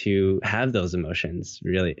flexibility to have those emotions,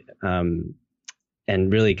 really, and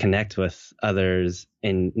really connect with others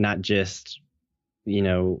in not just,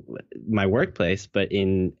 my workplace, but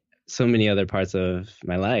in so many other parts of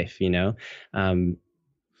my life.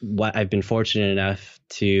 What I've been fortunate enough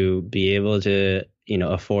to be able to,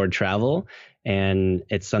 afford travel, and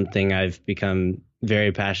it's something I've become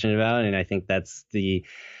very passionate about. And I think that's the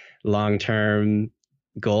long-term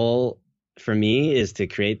goal for me, is to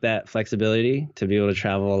create that flexibility to be able to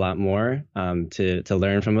travel a lot more, to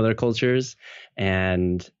learn from other cultures.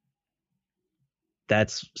 And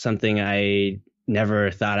that's something I never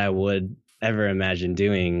thought I would ever imagine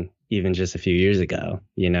doing, even just a few years ago,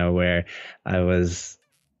 where I was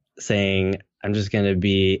saying, I'm just going to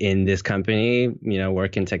be in this company,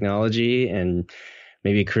 work in technology and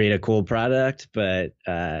maybe create a cool product, but,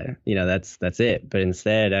 that's it. But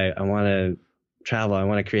instead, I want to travel. I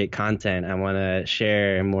want to create content. I want to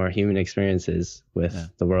share more human experiences with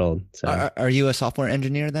the world. So, are you a software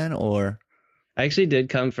engineer then, or? I actually did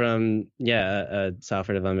come from, a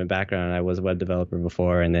software development background. I was a web developer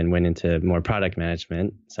before, and then went into more product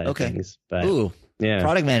management side of things. But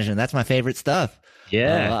product management, that's my favorite stuff.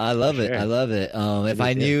 Yeah, I love it. I love it. If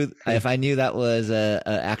I knew that was a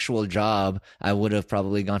actual job, I would have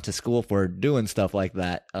probably gone to school for doing stuff like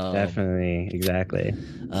that. Definitely, exactly.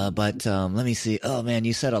 But let me see. Oh man,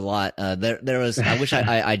 you said a lot. There was. I wish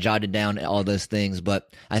I jotted down all those things, but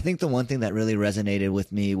I think the one thing that really resonated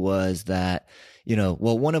with me was that,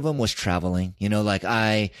 one of them was traveling. Like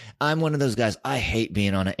I'm one of those guys. I hate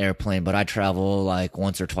being on an airplane, but I travel like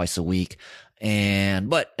once or twice a week.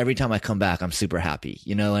 But every time I come back, I'm super happy,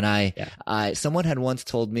 and someone had once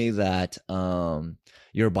told me that,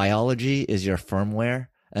 your biology is your firmware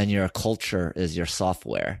and your culture is your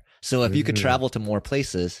software. So if you could travel to more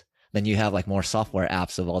places, then you have like more software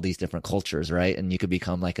apps of all these different cultures, right? And you could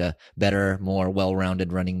become like a better, more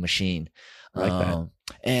well-rounded running machine.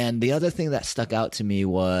 And the other thing that stuck out to me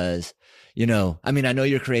was, I know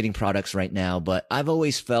you're creating products right now, but I've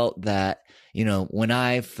always felt that, when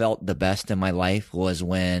I felt the best in my life was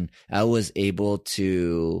when I was able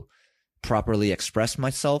to properly express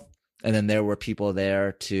myself. And then there were people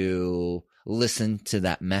there to listen to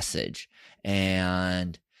that message.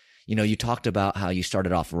 And, you talked about how you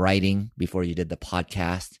started off writing before you did the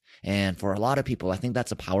podcast. And for a lot of people, I think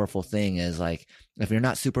that's a powerful thing, is like, if you're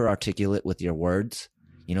not super articulate with your words,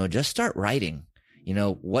 just start writing.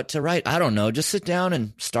 What to write? I don't know. Just sit down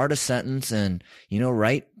and start a sentence and,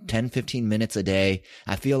 write 10, 15 minutes a day.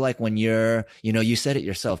 I feel like when you're, you said it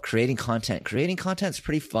yourself, creating content's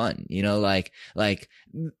pretty fun. Like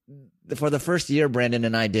for the first year, Brandon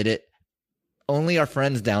and I did it. Only our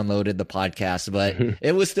friends downloaded the podcast, but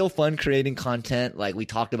it was still fun creating content. Like, we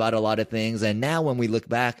talked about a lot of things. And now when we look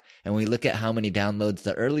back and we look at how many downloads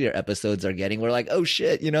the earlier episodes are getting, we're like, oh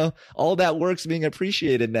shit, all that work's being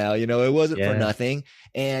appreciated now. It wasn't for nothing.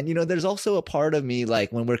 And, there's also a part of me,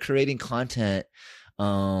 like, when we're creating content,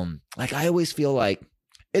 like, I always feel like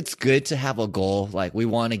it's good to have a goal. Like we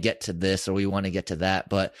want to get to this or we want to get to that.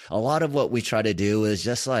 But a lot of what we try to do is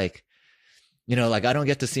just like, you know, like I don't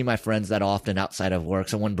get to see my friends that often outside of work.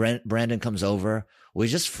 So when Brandon comes over, we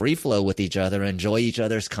just free flow with each other, enjoy each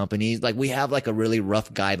other's company. Like we have like a really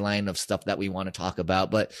rough guideline of stuff that we want to talk about,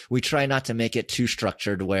 but we try not to make it too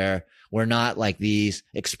structured where we're not like these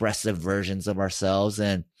expressive versions of ourselves.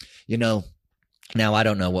 And, you know, now I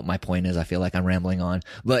don't know what my point is. I feel like I'm rambling on,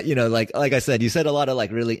 but you know, like I said, you said a lot of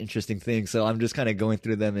like really interesting things. So I'm just kind of going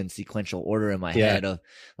through them in sequential order in my head of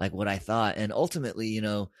like what I thought. And ultimately, you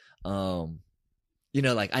know,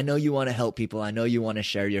 like I know you want to help people. I know you want to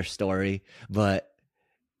share your story, but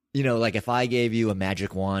you know, like if I gave you a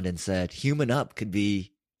magic wand and said, Human Up could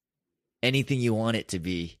be anything you want it to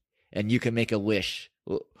be, and you can make a wish,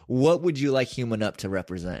 what would you like Human Up to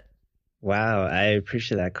represent? Wow, I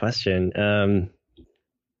appreciate that question.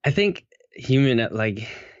 I think Human Up, like,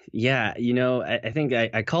 yeah, you know, I think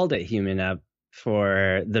I called it Human Up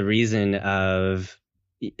for the reason of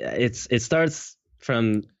it starts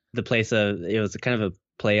from the place of, it was kind of a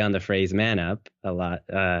play on the phrase man up a lot,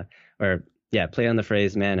 play on the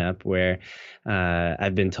phrase man up, where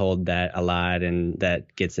I've been told that a lot, and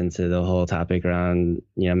that gets into the whole topic around,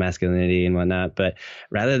 you know, masculinity and whatnot. But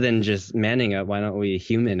rather than just manning up, why don't we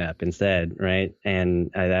human up instead, right?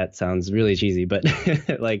 And that sounds really cheesy, but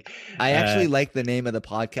like I actually like the name of the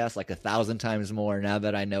podcast like 1,000 times more now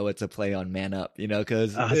that I know it's a play on man up, you know,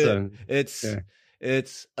 because awesome.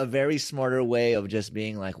 It's a very smarter way of just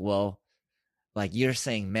being like, well, like you're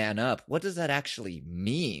saying man up, what does that actually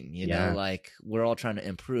mean? You know, like we're all trying to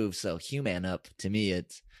improve. So human up, to me,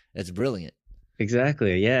 it's brilliant.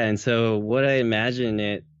 Exactly. Yeah. And so what I imagine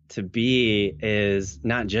it to be is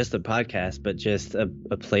not just a podcast, but just a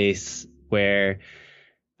place where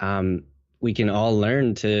we can all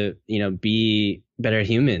learn to, you know, be better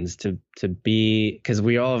humans, to be, because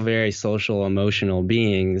we're all very social, emotional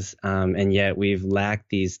beings, and yet we've lacked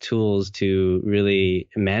these tools to really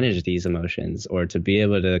manage these emotions or to be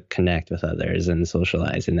able to connect with others and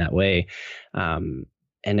socialize in that way. And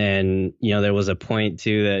then, you know, there was a point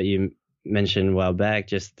too that you mentioned a while back,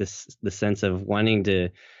 just the sense of wanting to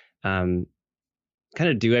kind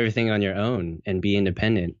of do everything on your own and be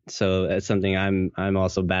independent. So that's something I'm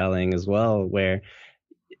also battling as well, where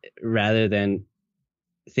rather than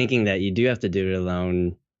thinking that you do have to do it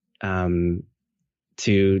alone,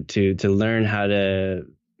 to learn how to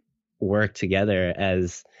work together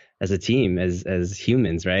as a team, as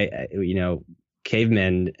humans, right? You know,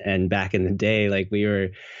 cavemen, and back in the day, like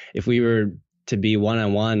if we were to be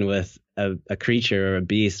one-on-one with a creature or a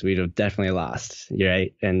beast, we'd have definitely lost,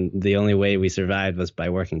 right? And the only way we survived was by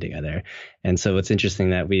working together. And so it's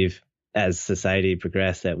interesting that we've, as society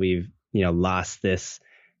progressed, that we've, you know, lost this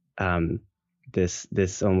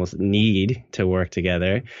this almost need to work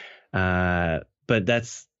together. But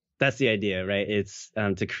that's the idea, right? It's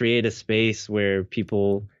to create a space where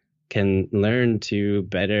people can learn to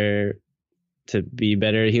be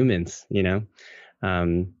better humans, you know?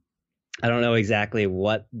 I don't know exactly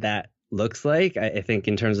what that looks like. I think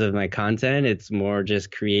in terms of my content, it's more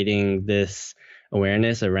just creating this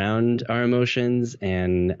awareness around our emotions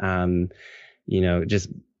and, you know, just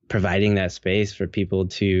providing that space for people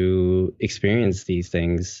to experience these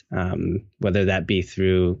things, whether that be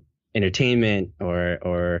through entertainment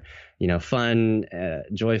or you know, fun,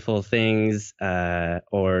 joyful things,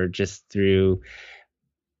 or just through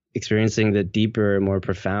experiencing the deeper, more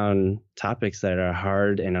profound topics that are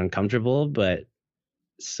hard and uncomfortable, but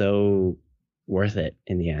so worth it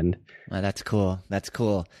in the end. That's cool. That's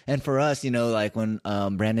cool. And for us, you know, like when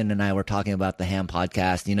Brandon and I were talking about the Ham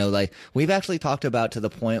podcast, you know, like we've actually talked about to the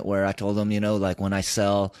point where I told him, you know, like when I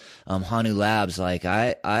sell Hanu Labs, like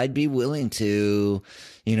I'd be willing to,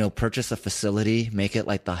 you know, purchase a facility, make it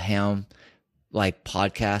like the Ham like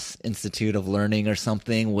podcast institute of learning or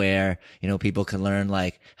something where, you know, people can learn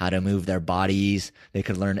like how to move their bodies. They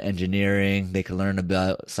could learn engineering. They could learn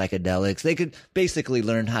about psychedelics. They could basically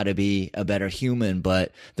learn how to be a better human.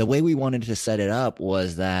 But the way we wanted to set it up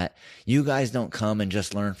was that you guys don't come and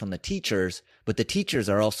just learn from the teachers, but the teachers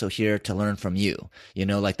are also here to learn from you. You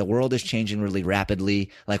know, like the world is changing really rapidly.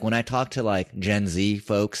 Like when I talk to like Gen Z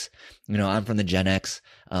folks, you know, I'm from the Gen X.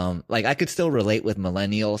 Like I could still relate with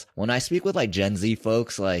millennials. When I speak with like Gen Z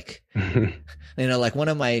folks, like, you know, like one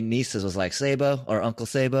of my nieces was like, Sabo or Uncle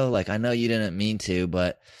Sabo, like, I know you didn't mean to,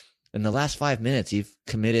 but in the last 5 minutes, you've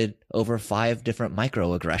committed over 5 different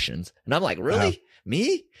microaggressions. And I'm like, really? Wow.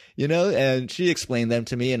 Me? You know, and she explained them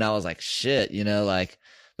to me and I was like, shit, you know, like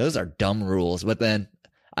those are dumb rules. But then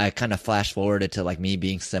I kind of flash forwarded to like me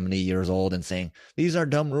being 70 years old and saying, these are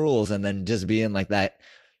dumb rules. And then just being like that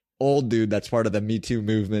old dude that's part of the Me Too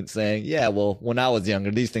movement saying, yeah, well, when I was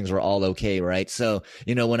younger, these things were all okay, right? So,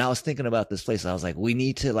 you know, when I was thinking about this place, I was like, we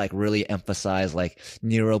need to like really emphasize like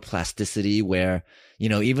neuroplasticity where, you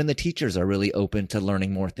know, even the teachers are really open to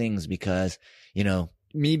learning more things because, you know,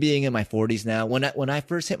 me being in my 40s now, when I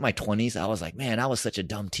first hit my 20s, I was like, man, I was such a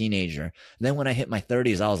dumb teenager. And then when I hit my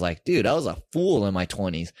 30s, I was like, dude, I was a fool in my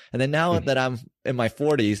 20s. And then now that I'm in my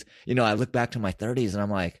 40s, you know, I look back to my 30s and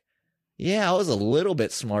I'm like, yeah, I was a little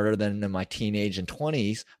bit smarter than in my teenage and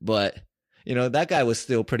 20s, but you know, that guy was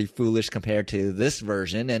still pretty foolish compared to this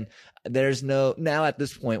version. And there's no, now at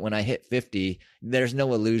this point, when I hit 50, there's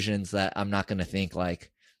no illusions that I'm not going to think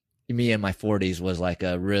like me in my 40s was like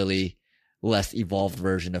a really less evolved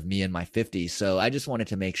version of me in my 50s. So I just wanted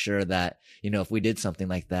to make sure that, you know, if we did something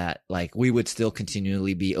like that, like we would still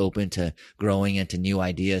continually be open to growing into new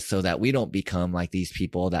ideas so that we don't become like these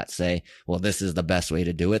people that say, well, this is the best way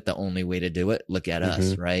to do it. The only way to do it. Look at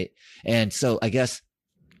us. Right. And so I guess,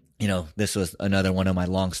 you know, this was another one of my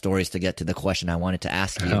long stories to get to the question I wanted to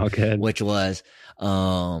ask you, which was,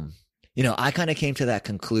 you know, I kind of came to that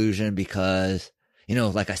conclusion because, you know,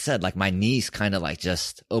 like I said, like my niece kind of like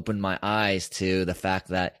just opened my eyes to the fact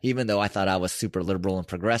that even though I thought I was super liberal and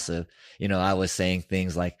progressive, you know, I was saying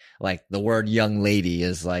things like the word young lady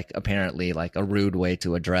is like apparently like a rude way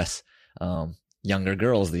to address, younger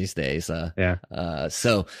girls these days. So,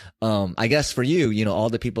 I guess for you, you know, all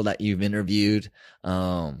the people that you've interviewed, you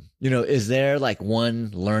know, is there like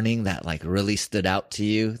one learning that like really stood out to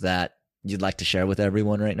you that you'd like to share with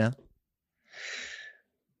everyone right now?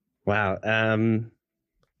 Wow.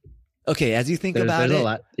 Okay, as you think about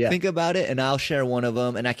it, think about it, and I'll share one of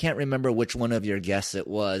them. And I can't remember which one of your guests it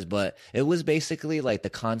was, but it was basically like the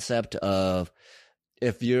concept of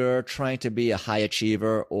if you're trying to be a high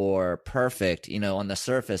achiever or perfect, you know, on the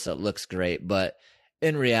surface, it looks great, but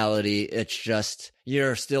in reality, it's just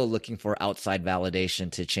you're still looking for outside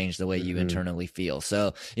validation to change the way you internally feel.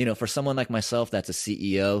 So, you know, for someone like myself that's a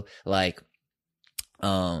CEO, like,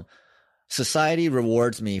 society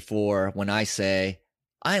rewards me for when I say,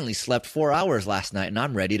 I only slept 4 hours last night and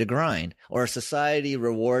I'm ready to grind. Or society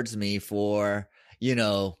rewards me for, you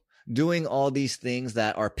know, doing all these things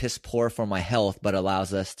that are piss poor for my health, but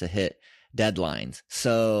allows us to hit deadlines.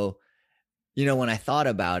 So, you know, when I thought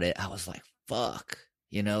about it, I was like, fuck,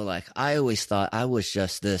 you know, like I always thought I was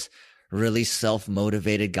just this really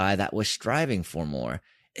self-motivated guy that was striving for more.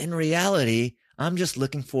 In reality, I'm just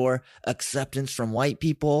looking for acceptance from white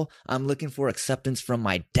people. I'm looking for acceptance from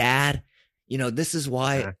my dad. You know, this is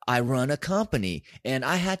why I run a company. And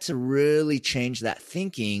I had to really change that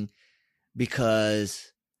thinking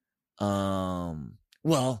because,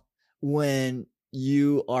 well, when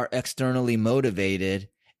you are externally motivated,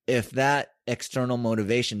 if that external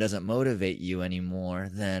motivation doesn't motivate you anymore,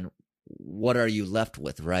 then what are you left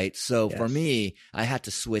with, right? So for me, I had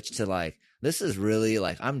to switch to like, this is really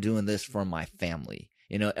like, I'm doing this for my family.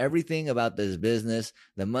 You know, everything about this business,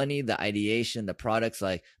 the money, the ideation, the products,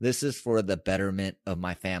 like this is for the betterment of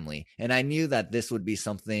my family. And I knew that this would be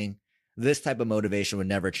something, this type of motivation would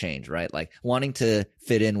never change, right? Like wanting to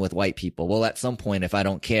fit in with white people. Well, at some point, if I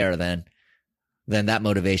don't care, then that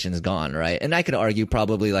motivation is gone, right? And I could argue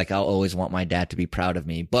probably like I'll always want my dad to be proud of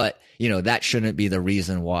me, but you know, that shouldn't be the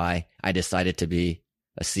reason why I decided to be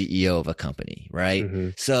a CEO of a company,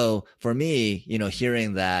 right? So for me, you know,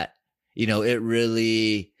 hearing that, you know, it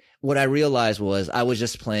really, what I realized was I was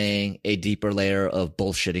just playing a deeper layer of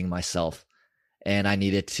bullshitting myself, and I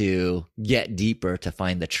needed to get deeper to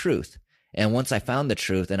find the truth. And once I found the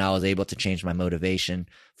truth and I was able to change my motivation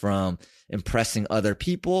from impressing other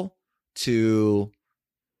people to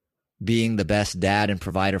being the best dad and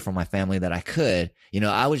provider for my family that I could, you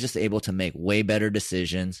know, I was just able to make way better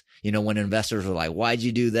decisions. You know, when investors were like, why'd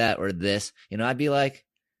you do that or this? You know, I'd be like,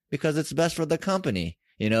 because it's best for the company,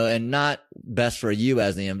 you know, and not best for you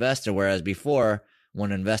as the investor. Whereas before,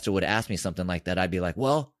 when an investor would ask me something like that, I'd be like,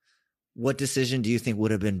 well, what decision do you think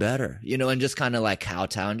would have been better? You know, and just kind of like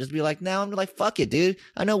kowtow and just be like, now I'm like, fuck it, dude.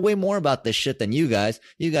 I know way more about this shit than you guys.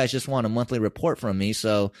 You guys just want a monthly report from me.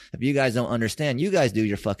 So if you guys don't understand, you guys do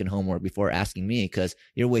your fucking homework before asking me, because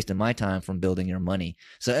you're wasting my time from building your money.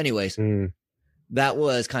 So anyways, that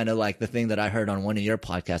was kind of like the thing that I heard on one of your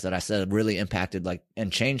podcasts that I said really impacted like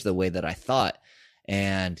and changed the way that I thought.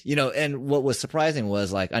 And, you know, and what was surprising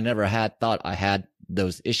was like, I never had thought I had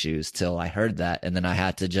those issues till I heard that. And then I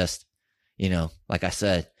had to just, you know, like I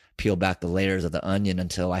said, peel back the layers of the onion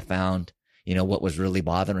until I found, you know, what was really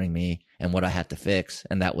bothering me and what I had to fix.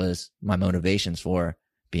 And that was my motivations for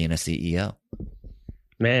being a CEO.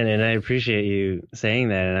 Man, and I appreciate you saying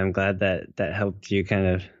that. And I'm glad that that helped you kind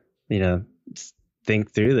of, you know,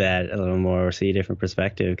 think through that a little more or see a different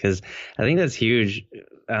perspective. Because I think that's huge.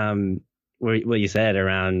 What you said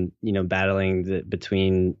around, battling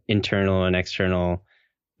between internal and external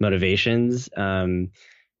motivations. A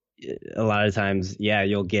lot of times,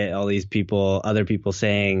 you'll get all these other people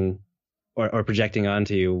saying or projecting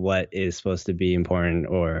onto you what is supposed to be important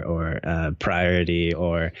or priority,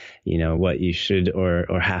 or what you should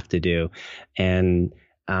or have to do. And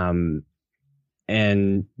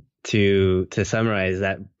to summarize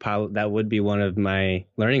that, that would be one of my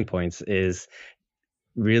learning points, is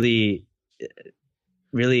really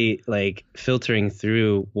like filtering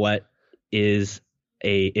through what is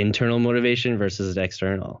a internal motivation versus an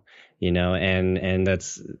external, and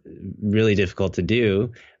that's really difficult to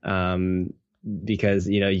do, because,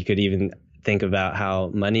 you could even think about how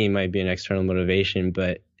money might be an external motivation,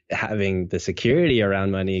 but having the security around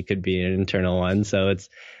money could be an internal one. So it's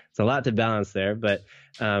a lot to balance there, but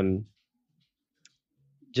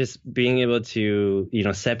just being able to,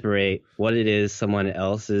 separate what it is someone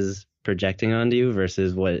else is projecting onto you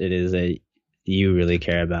versus what it is that you really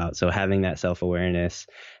care about. So having that self-awareness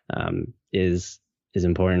is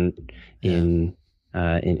important in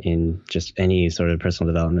just any sort of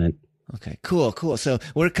personal development. Okay, cool. So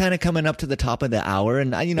we're kind of coming up to the top of the hour,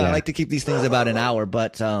 and I like to keep these things about an hour,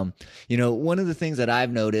 but one of the things that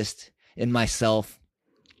I've noticed in myself,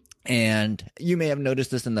 and you may have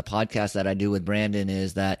noticed this in the podcast that I do with Brandon,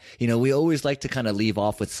 is that, we always like to kind of leave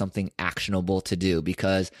off with something actionable to do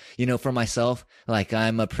because, for myself, like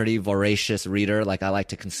I'm a pretty voracious reader. Like I like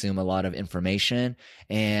to consume a lot of information.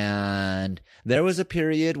 And there was a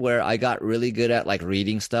period where I got really good at like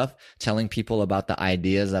reading stuff, telling people about the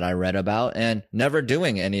ideas that I read about and never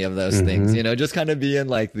doing any of those things, just kind of being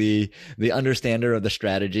like the understander of the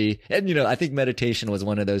strategy. And, I think meditation was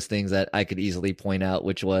one of those things that I could easily point out,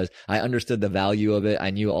 which was I understood the value of it. I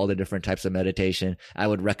knew all the different types of meditation. I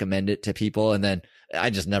would recommend it to people, and then I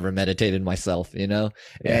just never meditated myself,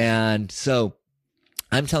 And so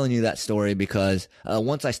I'm telling you that story because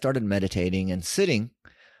once I started meditating and sitting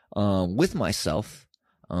with myself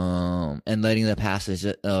and letting the passage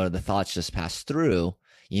or the thoughts just pass through,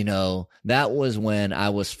 that was when I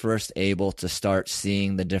was first able to start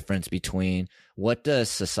seeing the difference between what does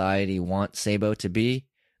society want Sabo to be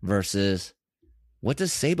versus what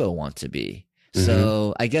does Sabo want to be?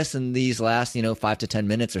 So I guess in these last, 5 to 10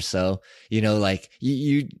 minutes or so, like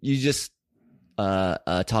you just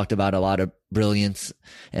talked about a lot of brilliance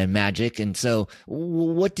and magic. And so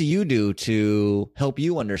what do you do to help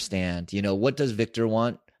you understand, what does Victor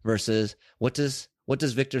want versus what does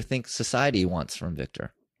Victor think society wants from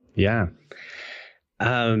Victor? Yeah.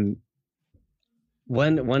 One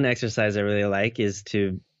exercise I really like is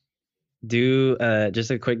to do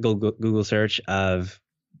just a quick Google search of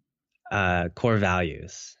core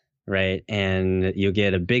values, right? And you'll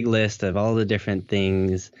get a big list of all the different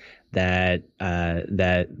things that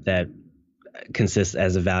consist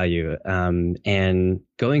as a value, and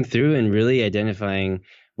going through and really identifying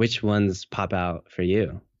which ones pop out for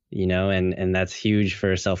you, and that's huge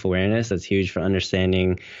for self-awareness. That's huge for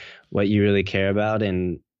understanding what you really care about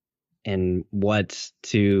and what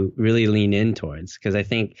to really lean in towards. Because I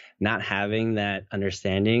think not having that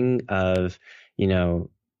understanding of,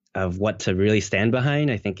 of what to really stand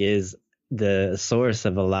behind, I think is the source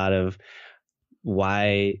of a lot of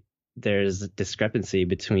why there's discrepancy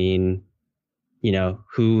between,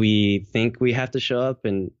 who we think we have to show up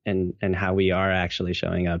and how we are actually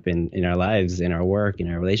showing up in our lives, in our work,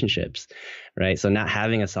 in our relationships, right? So not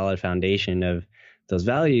having a solid foundation of those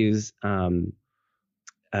values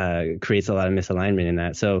creates a lot of misalignment in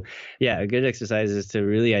that. So a good exercise is to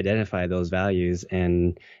really identify those values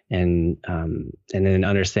and then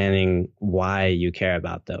understanding why you care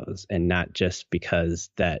about those, and not just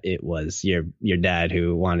because that it was your dad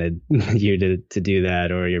who wanted you to do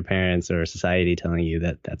that, or your parents or society telling you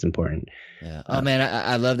that that's important. Yeah. Oh man,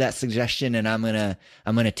 I love that suggestion, and I'm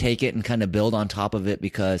gonna take it and kind of build on top of it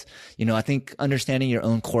because, I think understanding your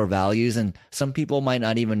own core values, and some people might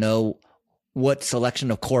not even know what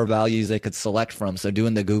selection of core values they could select from. So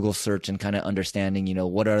doing the Google search and kind of understanding,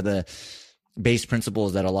 what are the base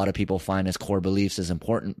principles that a lot of people find as core beliefs is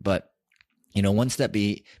important. But, one step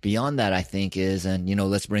beyond that, I think is, and,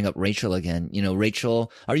 let's bring up Rachel again.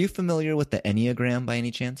 Rachel, are you familiar with the Enneagram by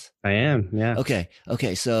any chance? I am. Yeah. Okay.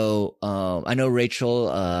 So, I know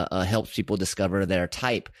Rachel, helps people discover their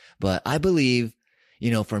type, but I believe,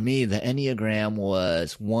 for me, the Enneagram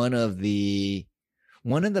was one of the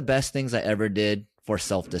best things I ever did for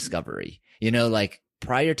self-discovery. Like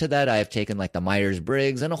prior to that, I have taken like the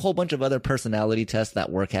Myers-Briggs and a whole bunch of other personality tests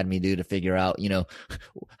that work had me do to figure out,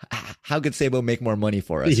 how could Sabo make more money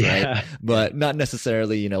for us, right? But not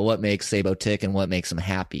necessarily, what makes Sabo tick and what makes him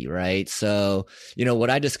happy, right? So, what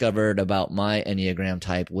I discovered about my Enneagram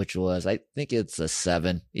type, which was, I think it's a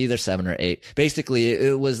 7, either 7 or 8. Basically,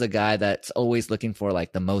 it was the guy that's always looking for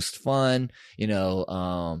like the most fun,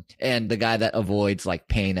 and the guy that avoids like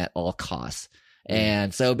pain at all costs.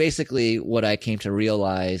 And so basically what I came to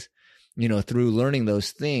realize, through learning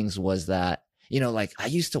those things was that, like I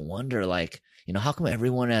used to wonder, like, how come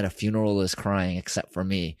everyone at a funeral is crying except for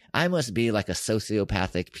me? I must be like a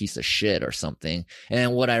sociopathic piece of shit or something.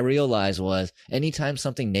 And what I realized was anytime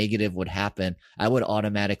something negative would happen, I would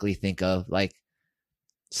automatically think of like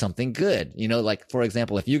something good, like for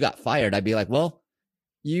example, if you got fired, I'd be like, well,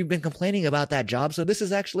 you've been complaining about that job, so this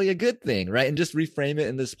is actually a good thing, right? And just reframe it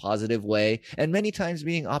in this positive way. And many times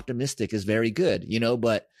being optimistic is very good,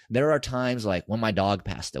 but there are times like when my dog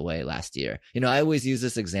passed away last year. I always use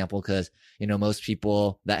this example because, most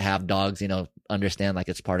people that have dogs, understand like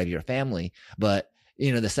it's part of your family. But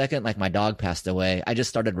the second like my dog passed away, I just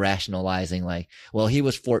started rationalizing like, well, he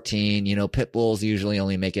was 14, pit bulls usually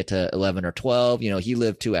only make it to 11 or 12. He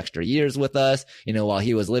lived 2 extra years with us, while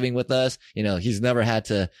he was living with us, he's never had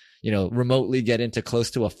to, remotely get into close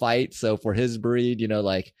to a fight. So for his breed,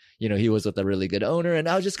 he was with a really good owner. And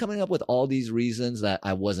I was just coming up with all these reasons that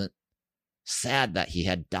I wasn't sad that he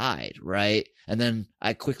had died. Right. And then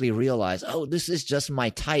I quickly realized, oh, this is just my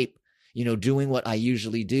type, doing what I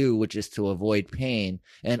usually do, which is to avoid pain.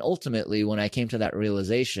 And ultimately, when I came to that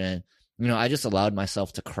realization, I just allowed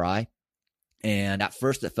myself to cry. And at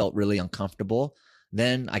first it felt really uncomfortable.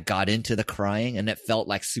 Then I got into the crying and it felt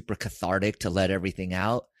like super cathartic to let everything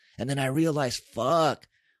out. And then I realized, fuck,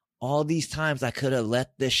 all these times I could have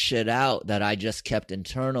let this shit out that I just kept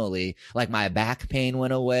internally. Like my back pain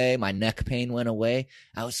went away, my neck pain went away.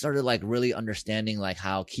 I started like really understanding like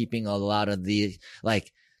how keeping a lot of the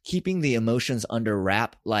keeping the emotions under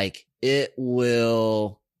wrap, like it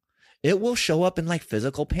will show up in like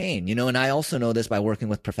physical pain, and I also know this by working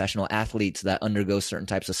with professional athletes that undergo certain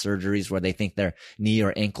types of surgeries where they think their knee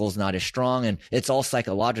or ankle's not as strong. And it's all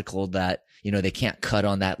psychological that, they can't cut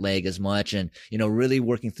on that leg as much. And, really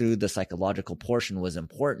working through the psychological portion was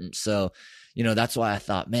important. So, that's why I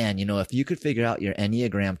thought, man, if you could figure out your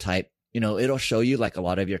Enneagram type, it'll show you like a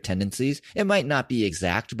lot of your tendencies. It might not be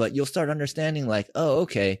exact, but you'll start understanding like, oh,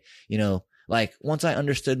 okay. Like once I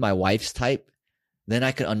understood my wife's type, then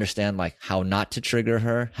I could understand like how not to trigger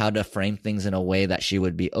her, how to frame things in a way that she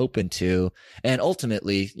would be open to. And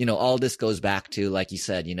ultimately, all this goes back to, like you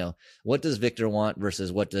said, what does Victor want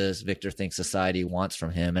versus what does Victor think society wants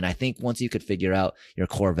from him? And I think once you could figure out your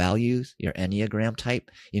core values, your Enneagram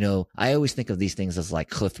type, I always think of these things as like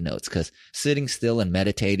cliff notes, because sitting still and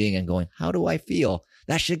meditating and going, how do I feel?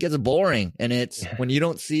 That shit gets boring. And it's when you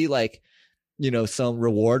don't see like, some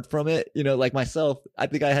reward from it, like myself, I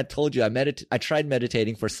think I had told you I tried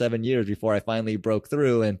meditating for 7 years before I finally broke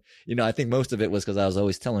through. And, I think most of it was because I was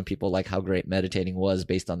always telling people like how great meditating was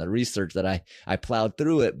based on the research that I plowed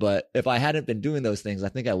through it. But if I hadn't been doing those things, I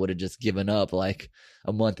think I would have just given up like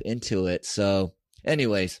a month into it. So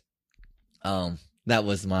anyways, that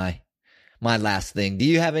was my last thing. Do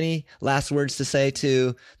you have any last words to say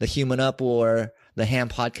to the Human Up or the Ham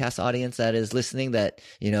podcast audience that is listening that,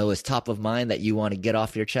 is top of mind that you want to get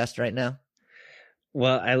off your chest right now?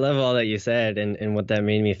 Well, I love all that you said. And what that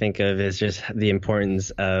made me think of is just the importance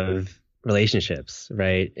of relationships,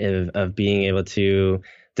 right? Of being able to,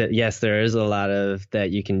 that yes, there is a lot of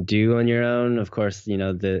that you can do on your own. Of course,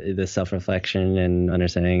 the self-reflection and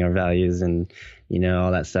understanding our values and,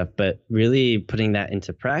 all that stuff, but really putting that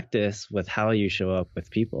into practice with how you show up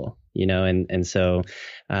with people, and so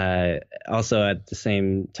also at the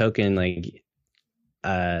same token, like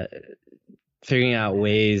figuring out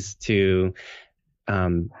ways to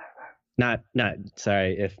not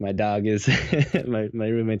sorry if my dog is my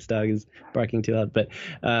roommate's dog is barking too loud, but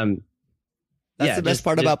that's the best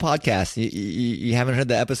part about podcasts. You haven't heard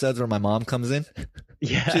the episodes where my mom comes in?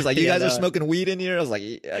 Yeah. She's like, you guys are smoking weed in here? I was like,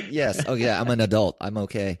 yes. Oh, yeah, I'm an adult. I'm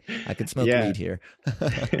okay. I can smoke weed here.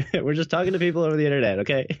 We're just talking to people over the internet,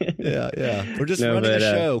 okay? Yeah. We're just running a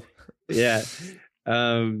show. Yeah.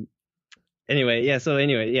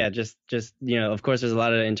 Just of course there's a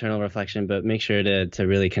lot of internal reflection, but make sure to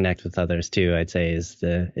really connect with others too, I'd say is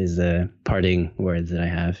the parting words that I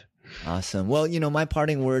have. Awesome. Well, my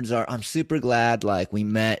parting words are I'm super glad like we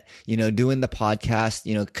met, doing the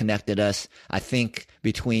podcast, connected us. I think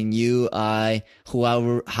between you,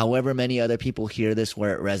 however many other people hear this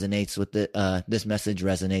where it resonates with this message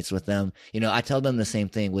resonates with them. I tell them the same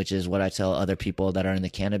thing, which is what I tell other people that are in the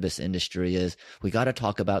cannabis industry is we got to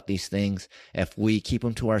talk about these things. If we keep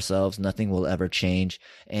them to ourselves, nothing will ever change.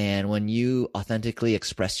 And when you authentically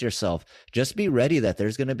express yourself, just be ready that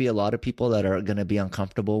there's going to be a lot of people that are going to be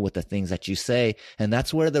uncomfortable with the things that you say. And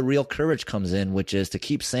that's where the real courage comes in, which is to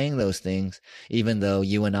keep saying those things, even though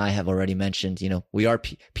you and I have already mentioned, we are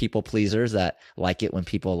people pleasers that like it when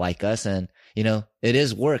people like us. And, it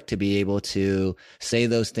is work to be able to say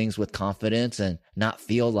those things with confidence and not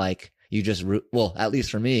feel like you just, well, at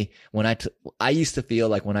least for me, when I used to feel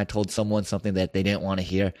like when I told someone something that they didn't want to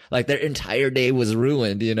hear, like their entire day was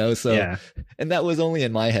ruined, so, yeah. And that was only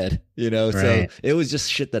in my head, right. So it was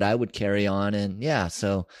just shit that I would carry on. And yeah,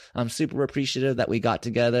 so I'm super appreciative that we got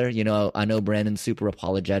together. I know Brandon's super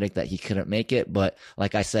apologetic that he couldn't make it, but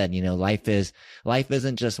like I said, life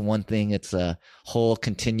isn't just one thing. It's a whole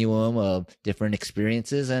continuum of different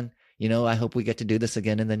experiences. And, I hope we get to do this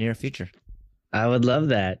again in the near future. I would love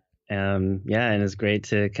that. And it's great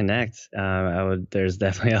to connect. There's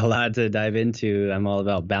definitely a lot to dive into. I'm all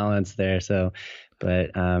about balance there. So,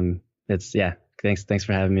 but thanks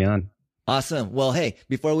for having me on. Awesome. Well, hey,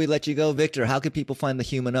 before we let you go, Victor, how can people find the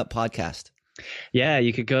Human Up podcast? Yeah,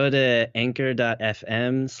 you could go to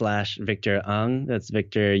anchor.fm/Victor Ung. That's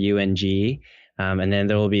Victor UNG. And then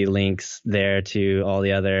there will be links there to all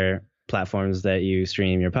the other platforms that you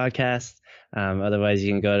stream your podcast. Otherwise,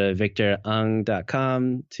 you can go to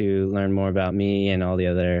victorung.com to learn more about me and all the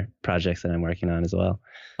other projects that I'm working on as well.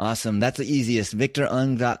 Awesome. That's the easiest.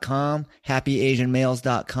 victorung.com,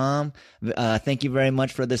 happyasianmales.com. Thank you very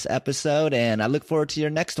much for this episode, and I look forward to your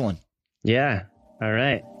next one. Yeah. All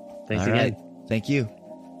right. Thanks again. Right. Thank you.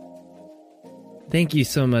 Thank you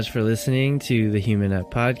so much for listening to the Human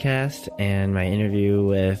Up podcast and my interview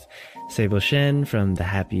with Sable Shen from the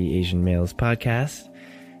Happy Asian Males podcast.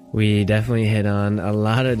 We definitely hit on a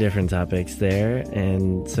lot of different topics there,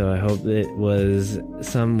 and so I hope it was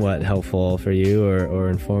somewhat helpful for you or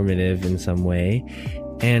informative in some way.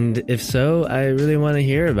 And if so, I really want to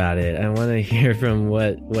hear about it. I want to hear from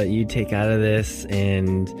what you take out of this,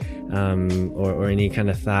 and or any kind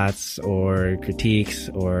of thoughts or critiques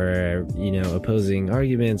or opposing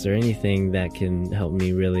arguments or anything that can help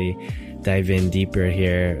me really dive in deeper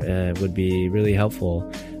here would be really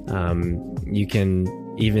helpful. You can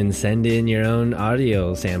even send in your own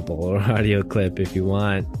audio sample or audio clip if you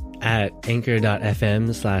want at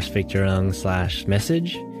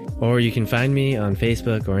anchor.fm/victorung/message, or you can find me on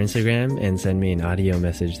Facebook or Instagram and send me an audio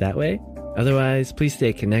message that way. Otherwise, please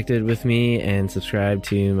stay connected with me and subscribe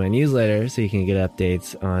to my newsletter so you can get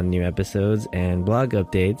updates on new episodes and blog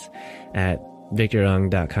updates at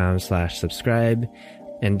victorung.com/subscribe.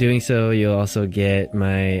 And doing so, you'll also get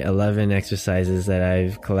my 11 exercises that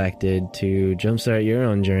I've collected to jumpstart your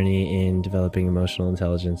own journey in developing emotional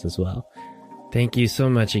intelligence as well. Thank you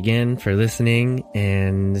so much again for listening,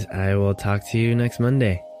 and I will talk to you next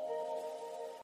Monday.